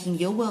keep making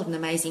your world an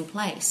amazing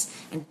place,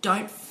 and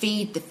don't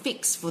feed the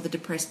fix for the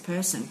depressed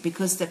person,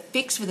 because the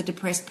fix for the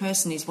depressed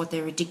person is what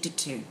they're addicted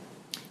to.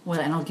 Well,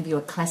 and I'll give you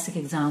a classic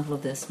example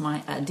of this. My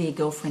dear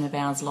girlfriend of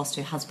ours lost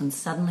her husband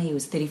suddenly. He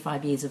was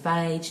 35 years of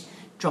age,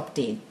 dropped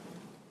dead.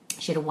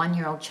 She had a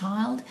 1-year-old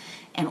child,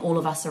 and all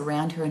of us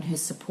around her in her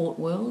support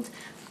world,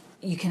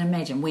 you can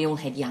imagine, we all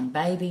had young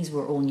babies,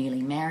 we're all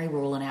newly married,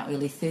 we're all in our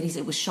early 30s.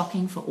 It was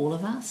shocking for all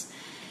of us.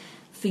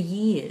 For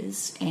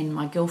years, and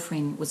my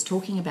girlfriend was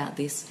talking about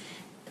this,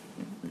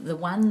 the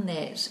one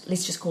that,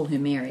 let's just call her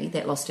Mary,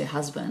 that lost her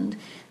husband,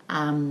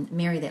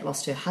 Mary that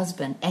lost her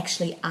husband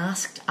actually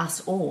asked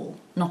us all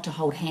not to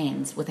hold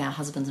hands with our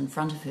husbands in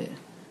front of her.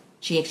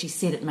 She actually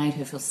said it made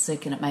her feel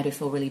sick and it made her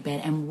feel really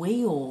bad, and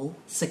we all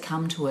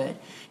succumbed to it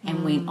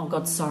and went, oh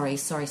God, sorry.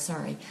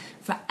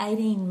 For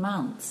 18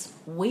 months,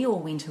 we all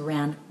went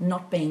around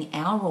not being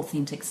our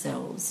authentic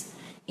selves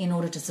in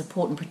order to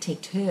support and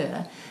protect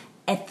her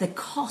at the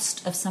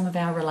cost of some of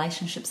our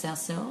relationships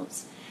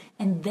ourselves.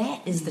 And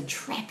that is the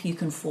trap you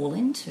can fall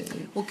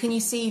into. Well, can you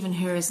see even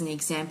her as an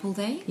example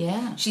there?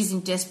 Yeah. She's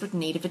in desperate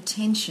need of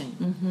attention.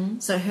 Mm-hmm.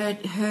 So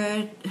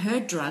her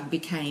drug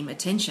became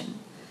attention.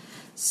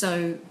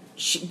 So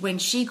when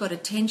she got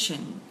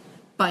attention,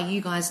 by you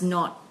guys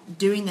not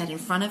doing that in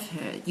front of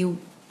her,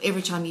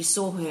 every time you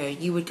saw her,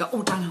 you would go,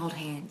 oh, don't hold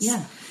hands.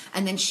 Yeah.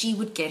 And then she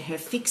would get her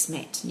fix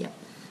met. Yep.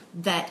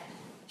 That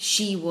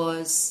she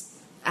was,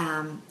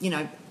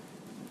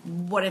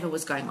 whatever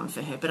was going on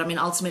for her. But, I mean,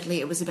 ultimately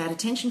it was about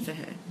attention for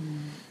her.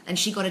 and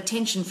she got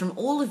attention from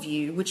all of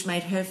you, which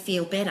made her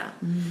feel better.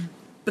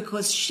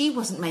 Because she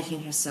wasn't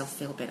making herself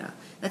feel better.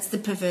 That's the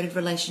perverted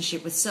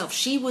relationship with self.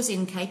 She was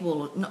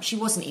incapable. She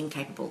wasn't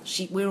incapable.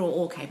 We're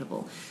all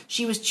capable.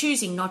 She was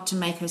choosing not to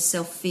make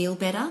herself feel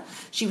better.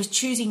 She was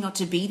choosing not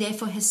to be there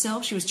for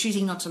herself. She was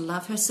choosing not to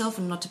love herself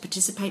and not to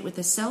participate with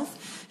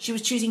herself. She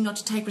was choosing not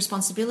to take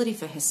responsibility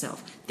for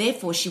herself.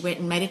 Therefore, she went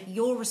and made it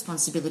your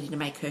responsibility to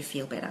make her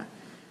feel better.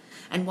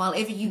 And while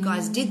ever you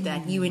guys did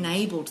that, you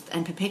enabled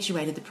and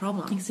perpetuated the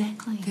problem.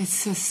 Exactly.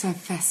 That's just so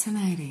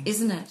fascinating.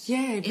 Isn't it?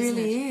 Yeah, it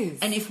really is.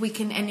 And if we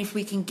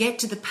can get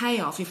to the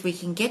payoff, if we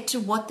can get to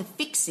what the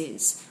fix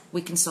is,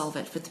 we can solve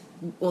it,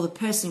 or the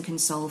person can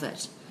solve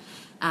it.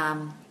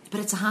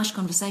 But it's a harsh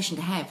conversation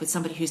to have with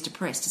somebody who's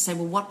depressed, to say,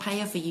 well, what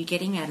payoff are you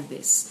getting out of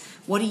this?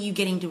 What are you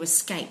getting to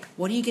escape?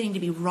 What are you getting to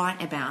be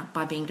right about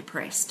by being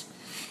depressed?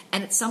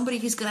 And it's somebody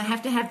who's going to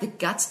have the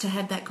guts to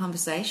have that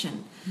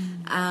conversation.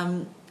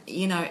 And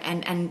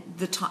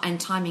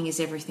timing is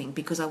everything,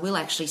 because I will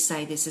actually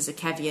say this as a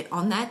caveat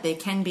on that. There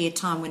can be a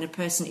time when a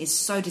person is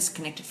so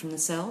disconnected from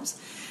themselves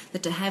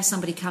that to have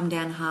somebody come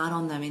down hard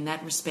on them in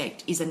that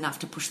respect is enough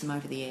to push them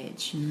over the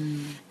edge.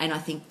 And I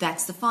think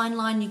that's the fine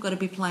line you've got to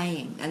be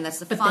playing, and that's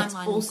the fine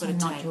line you've got to take. But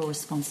that's also not your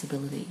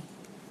responsibility.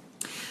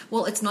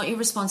 Well, it's not your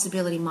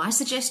responsibility. My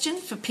suggestion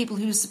for people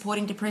who are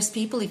supporting depressed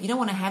people, if you don't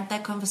want to have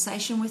that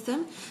conversation with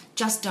them,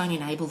 just don't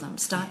enable them.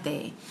 Start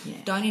there. Yeah.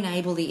 Don't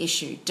enable the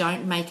issue.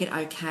 Don't make it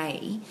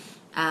okay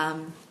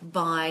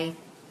by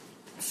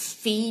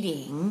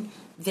feeding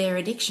their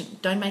addiction.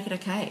 Don't make it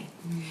okay.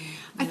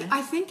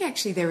 I think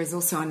actually there is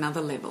also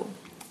another level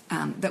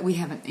that we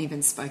haven't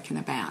even spoken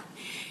about.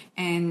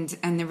 And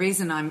the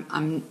reason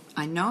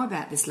I know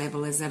about this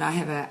level is that I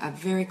have a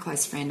very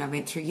close friend. I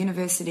went through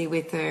university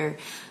with her.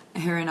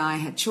 Her and I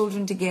had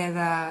children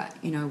together.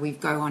 You know, we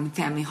go on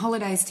family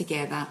holidays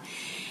together.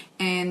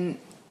 And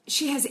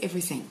she has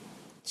everything.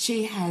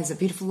 She has a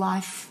beautiful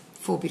life,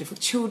 4 beautiful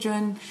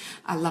children,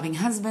 a loving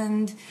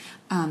husband,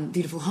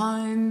 beautiful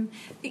home,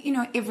 you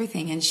know,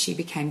 everything. And she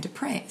became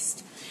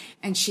depressed.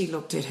 And she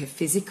looked at her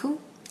physical.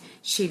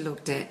 She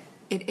looked at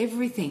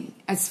everything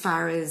as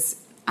far as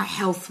our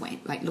health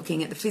went, like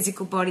looking at the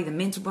physical body, the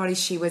mental body.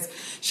 She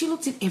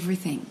looked at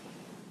everything.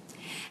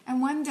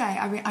 And one day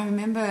I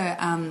remember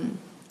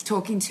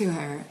talking to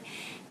her,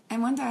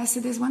 and one day I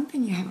said, there's one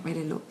thing you haven't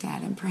really looked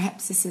at, and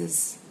perhaps this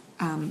is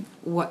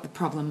what the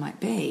problem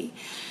might be.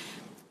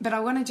 But I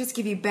want to just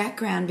give you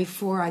background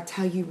before I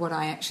tell you what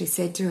I actually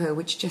said to her,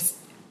 which just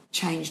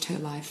changed her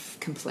life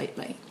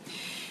completely.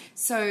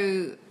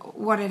 So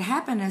what had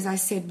happened is I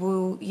said,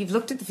 well, you've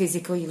looked at the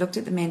physical, you looked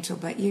at the mental,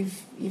 but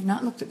you've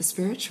not looked at the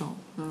spiritual.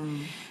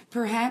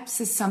 Perhaps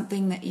there's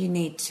something that you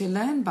need to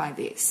learn by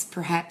this.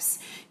 Perhaps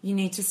you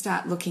need to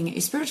start looking at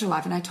your spiritual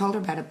life. And I told her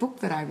about a book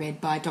that I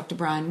read by Dr.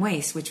 Brian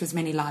Weiss, which was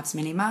Many Lives,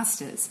 Many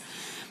Masters.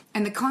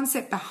 And the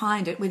concept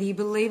behind it, whether you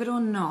believe it or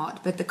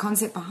not, but the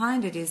concept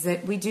behind it is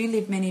that we do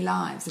live many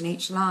lives. In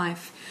each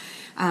life,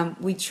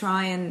 we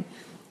try and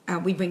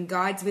we bring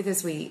guides with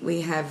us.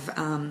 We have...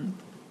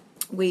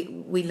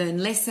 We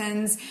learn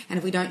lessons, and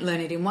if we don't learn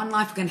it in one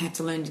life, we're going to have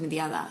to learn it in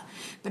the other.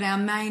 But our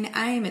main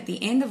aim at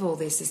the end of all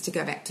this is to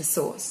go back to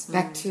source,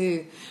 back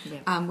to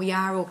we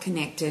are all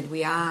connected,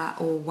 we are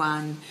all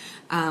one,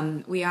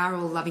 we are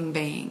all loving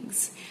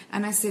beings.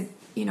 And I said,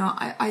 you know,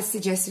 I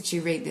suggest that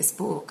you read this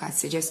book. I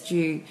suggest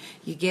you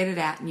get it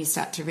out and you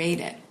start to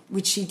read it,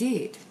 which she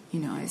did.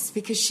 You know, it's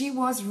because she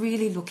was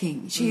really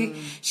looking.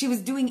 She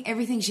was doing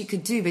everything she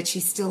could do, but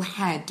she still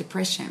had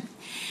depression.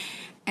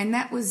 And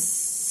that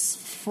was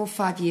 4 or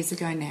 5 years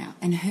ago now,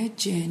 and her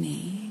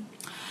journey,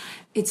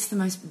 it's the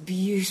most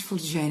beautiful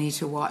journey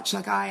to watch.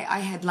 Like I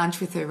had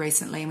lunch with her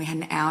recently and we had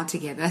an hour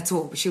together. That's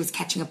all. She was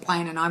catching a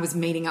plane and I was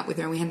meeting up with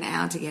her and we had an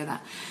hour together.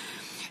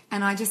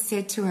 And I just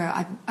said to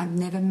her, I've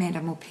never met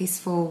a more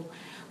peaceful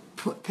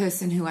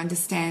person who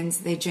understands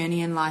their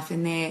journey in life,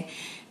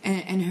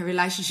 and her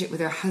relationship with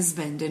her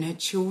husband and her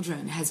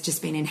children has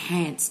just been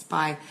enhanced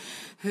by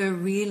her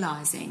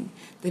realising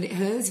that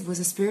hers was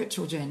a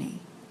spiritual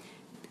journey.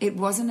 It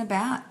wasn't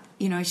about,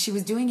 you know, she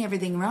was doing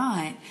everything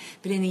right,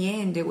 but in the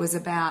end it was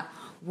about,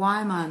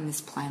 why am I on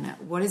this planet?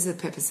 What is the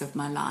purpose of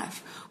my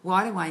life?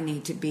 Why do I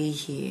need to be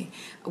here?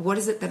 What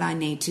is it that I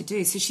need to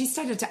do? So she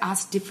started to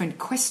ask different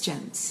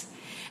questions.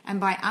 And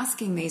by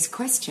asking these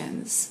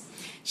questions,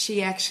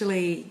 she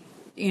actually,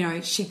 you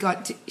know, she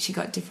got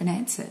different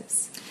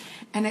answers.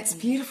 And it's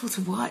beautiful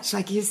to watch,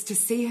 like, just to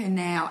see her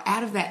now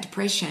out of that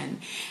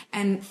depression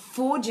and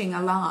forging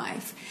a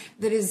life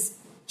that is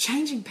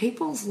changing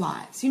people's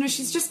lives. You know,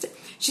 she's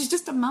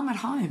just a mum at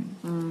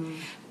home.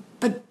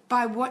 But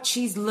by what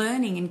she's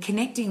learning and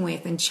connecting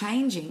with and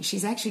changing,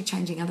 she's actually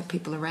changing other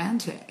people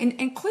around her,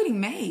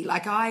 including me.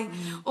 Like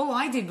all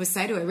I did was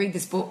say to her, read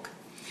this book.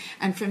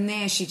 And from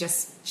there, she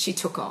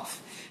took off.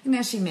 And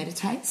now she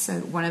meditates. So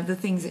one of the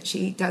things that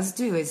she does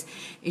do is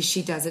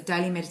she does a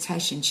daily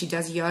meditation. She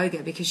does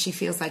yoga because she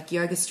feels like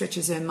yoga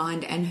stretches her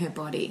mind and her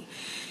body.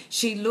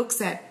 She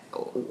looks at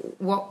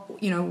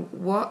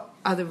what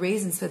are the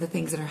reasons for the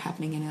things that are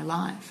happening in her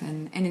life,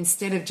 and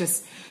instead of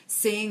just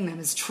seeing them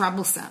as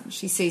troublesome,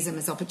 she sees them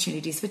as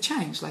opportunities for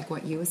change, like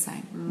what you were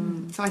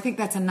saying. So I think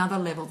that's another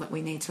level that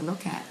we need to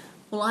look at.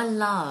 Well, I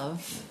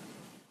love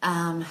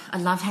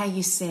how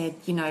you said,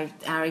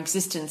 our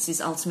existence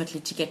is ultimately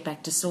to get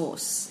back to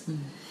source.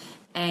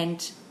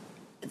 And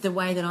the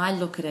way that I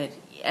look at it,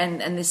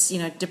 and this,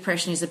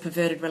 depression is a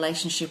perverted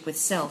relationship with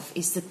self,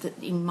 is that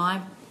in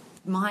my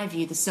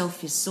view, the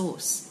self is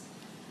source.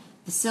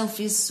 The self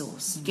is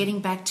source.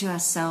 Getting back to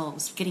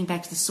ourselves, getting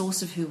back to the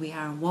source of who we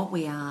are and what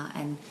we are.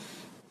 And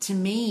to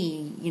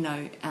me,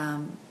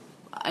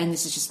 and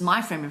this is just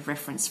my frame of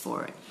reference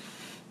for it,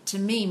 to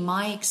me,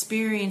 my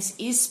experience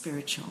is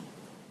spiritual.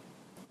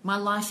 My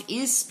life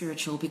is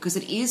spiritual because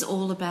it is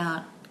all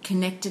about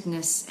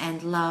connectedness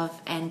and love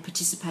and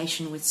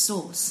participation with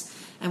source.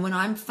 And when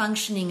I'm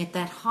functioning at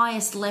that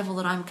highest level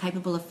that I'm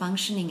capable of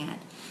functioning at,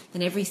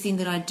 then everything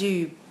that I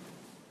do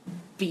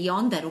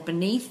beyond that or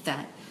beneath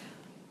that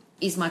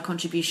is my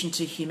contribution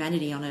to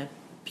humanity on a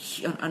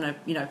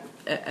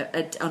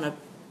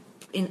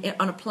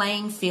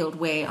playing field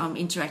where I'm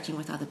interacting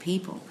with other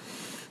people.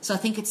 So I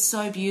think it's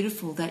so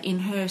beautiful that in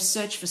her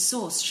search for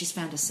source, she's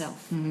found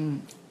herself.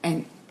 And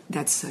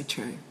that's so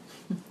true.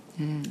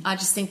 I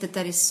just think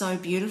that is so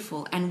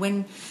beautiful. And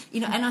when,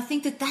 and I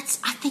think that's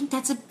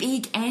a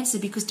big answer,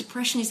 because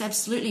depression is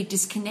absolutely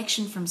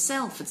disconnection from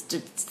self.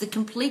 It's the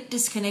complete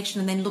disconnection,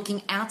 and then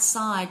looking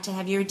outside to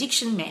have your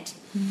addiction met.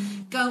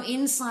 Go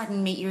inside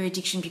and meet your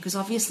addiction, because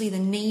obviously the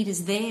need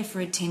is there for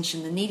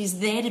attention. The need is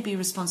there to be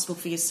responsible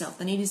for yourself.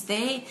 The need is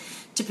there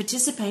to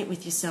participate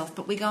with yourself.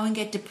 But we go and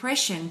get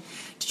depression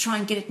to try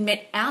and get it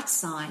met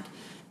outside.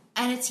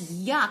 And it's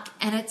yuck,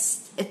 and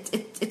it's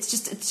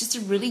just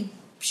a really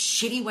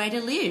shitty way to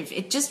live.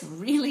 It just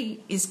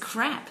really is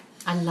crap.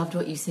 I loved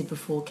what you said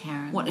before,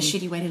 Karen. What a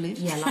shitty way to live.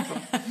 Yeah, I love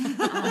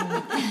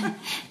it.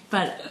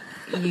 But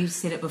you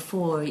said it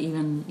before,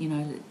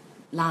 even,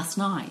 last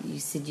night. You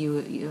said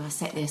you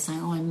sat there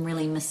saying, "Oh, I'm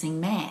really missing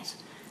Matt."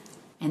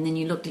 And then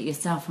you looked at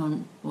yourself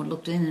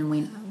looked in and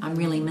went, "I'm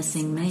really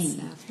missing me."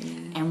 Myself, yeah.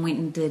 And went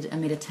and did a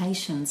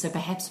meditation. So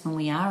perhaps when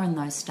we are in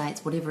those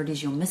states, whatever it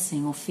is you're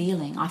missing or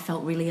feeling, I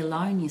felt really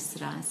alone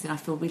yesterday. I said, I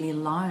feel really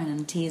alone,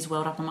 and tears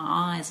welled up in my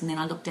eyes. And then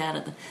I looked out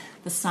at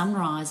the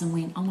sunrise and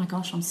went, oh my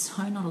gosh, I'm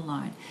so not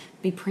alone.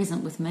 Be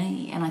present with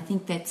me. And I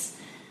think that's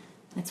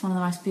one of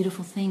the most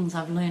beautiful things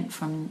I've learnt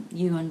from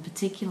you in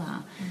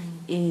particular,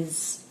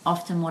 is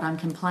often what I'm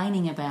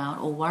complaining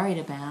about or worried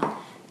about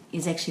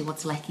is actually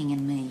what's lacking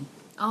in me.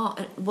 Oh,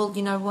 well,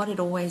 you know what? It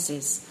always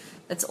is.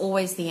 It's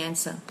always the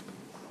answer.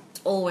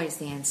 It's always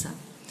the answer.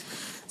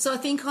 So I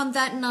think on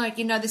that note,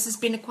 this has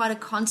been quite a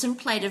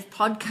contemplative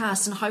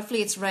podcast, and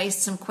hopefully it's raised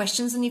some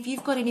questions. And if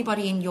you've got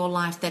anybody in your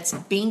life that's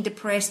been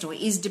depressed or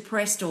is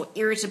depressed or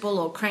irritable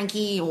or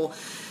cranky or,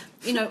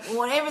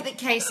 whatever the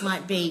case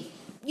might be,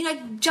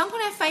 jump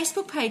on our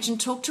Facebook page and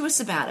talk to us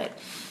about it.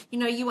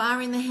 You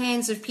are in the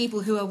hands of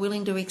people who are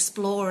willing to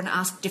explore and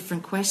ask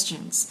different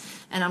questions.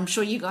 And I'm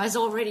sure you guys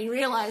already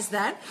realise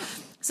that.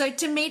 So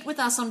to meet with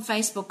us on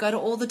Facebook, go to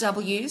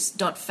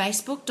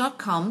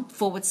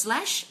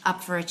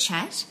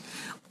allthews.facebook.com/up-for-a-chat,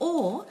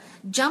 or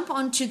jump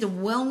onto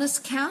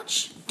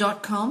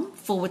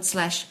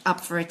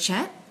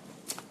thewellnesscouch.com/up-for-a-chat.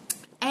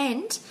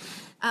 And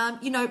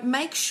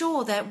make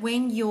sure that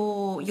when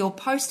you're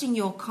posting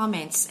your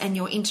comments and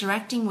you're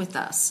interacting with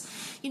us,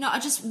 we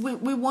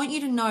want you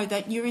to know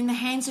that you're in the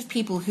hands of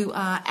people who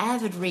are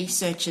avid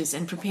researchers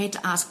and prepared to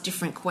ask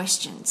different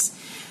questions.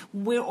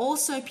 We're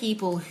also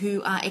people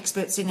who are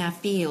experts in our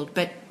field,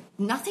 but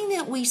nothing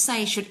that we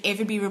say should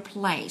ever be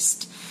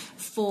replaced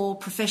for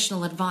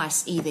professional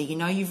advice either.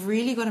 You've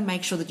really got to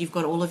make sure that you've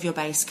got all of your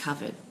bases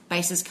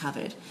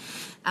covered.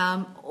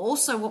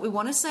 Also, what we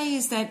want to say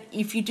is that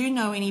if you do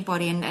know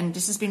anybody, and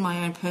this has been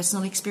my own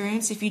personal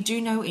experience, if you do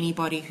know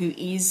anybody who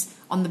is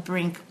on the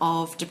brink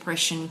of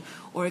depression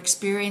or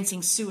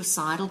experiencing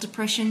suicidal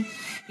depression,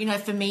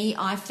 for me,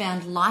 I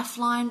found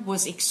Lifeline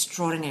was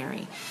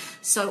extraordinary.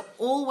 So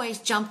always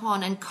jump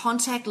on and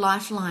contact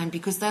Lifeline,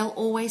 because they'll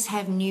always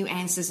have new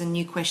answers and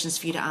new questions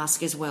for you to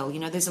ask as well.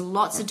 There's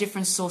lots of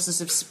different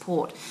sources of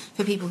support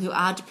for people who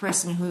are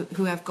depressed and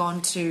who have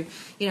gone to,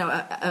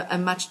 a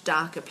much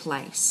darker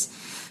place.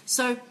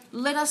 So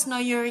let us know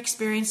your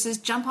experiences.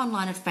 Jump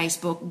online at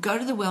Facebook. Go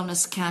to the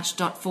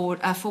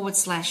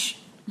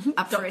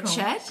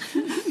wellnesscouch.com/up-for-a-chat.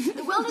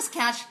 The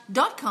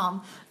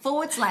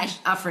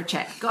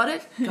wellnesscouch.com/up-for-a-chat. Got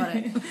it?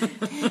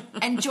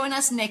 And join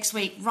us next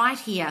week right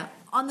here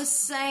in the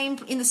same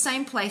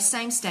place,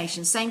 same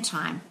station, same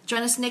time.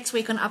 Join us next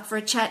week on Up for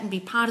a Chat and be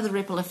part of the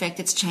ripple effect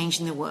that's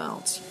changing the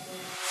world.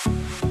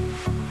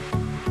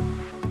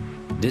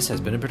 This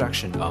has been a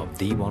production of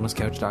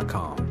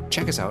TheWellnessCouch.com.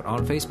 Check us out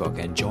on Facebook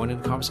and join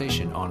in the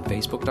conversation on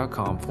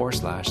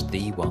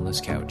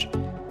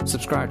Facebook.com/TheWellnessCouch.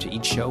 Subscribe to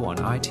each show on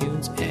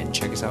iTunes and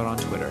check us out on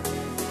Twitter.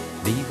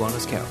 The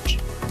Wellness Couch.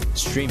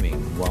 streaming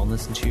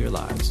wellness into your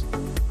lives.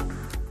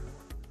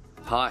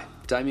 Hi,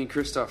 Damien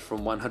Christoph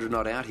from 100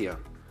 Not Out here.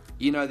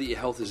 You know that your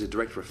health is a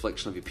direct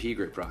reflection of your peer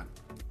group, right?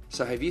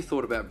 So have you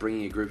thought about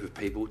bringing a group of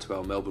people to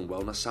our Melbourne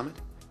Wellness Summit?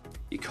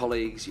 Your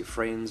colleagues, your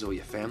friends or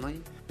your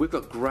family? We've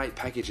got great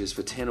packages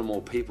for 10 or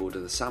more people to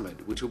the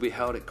summit, which will be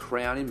held at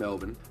Crown in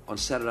Melbourne on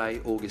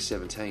Saturday, August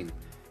 17.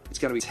 It's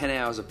going to be 10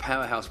 hours of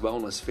powerhouse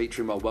wellness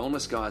featuring my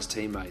Wellness Guys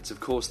teammates, of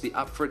course the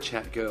Up for a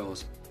Chat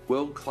girls,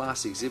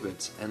 world-class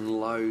exhibits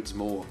and loads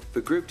more. For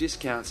group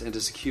discounts and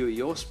to secure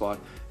your spot,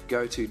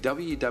 go to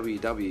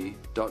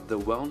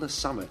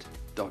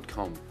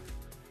www.thewellnesssummit.com.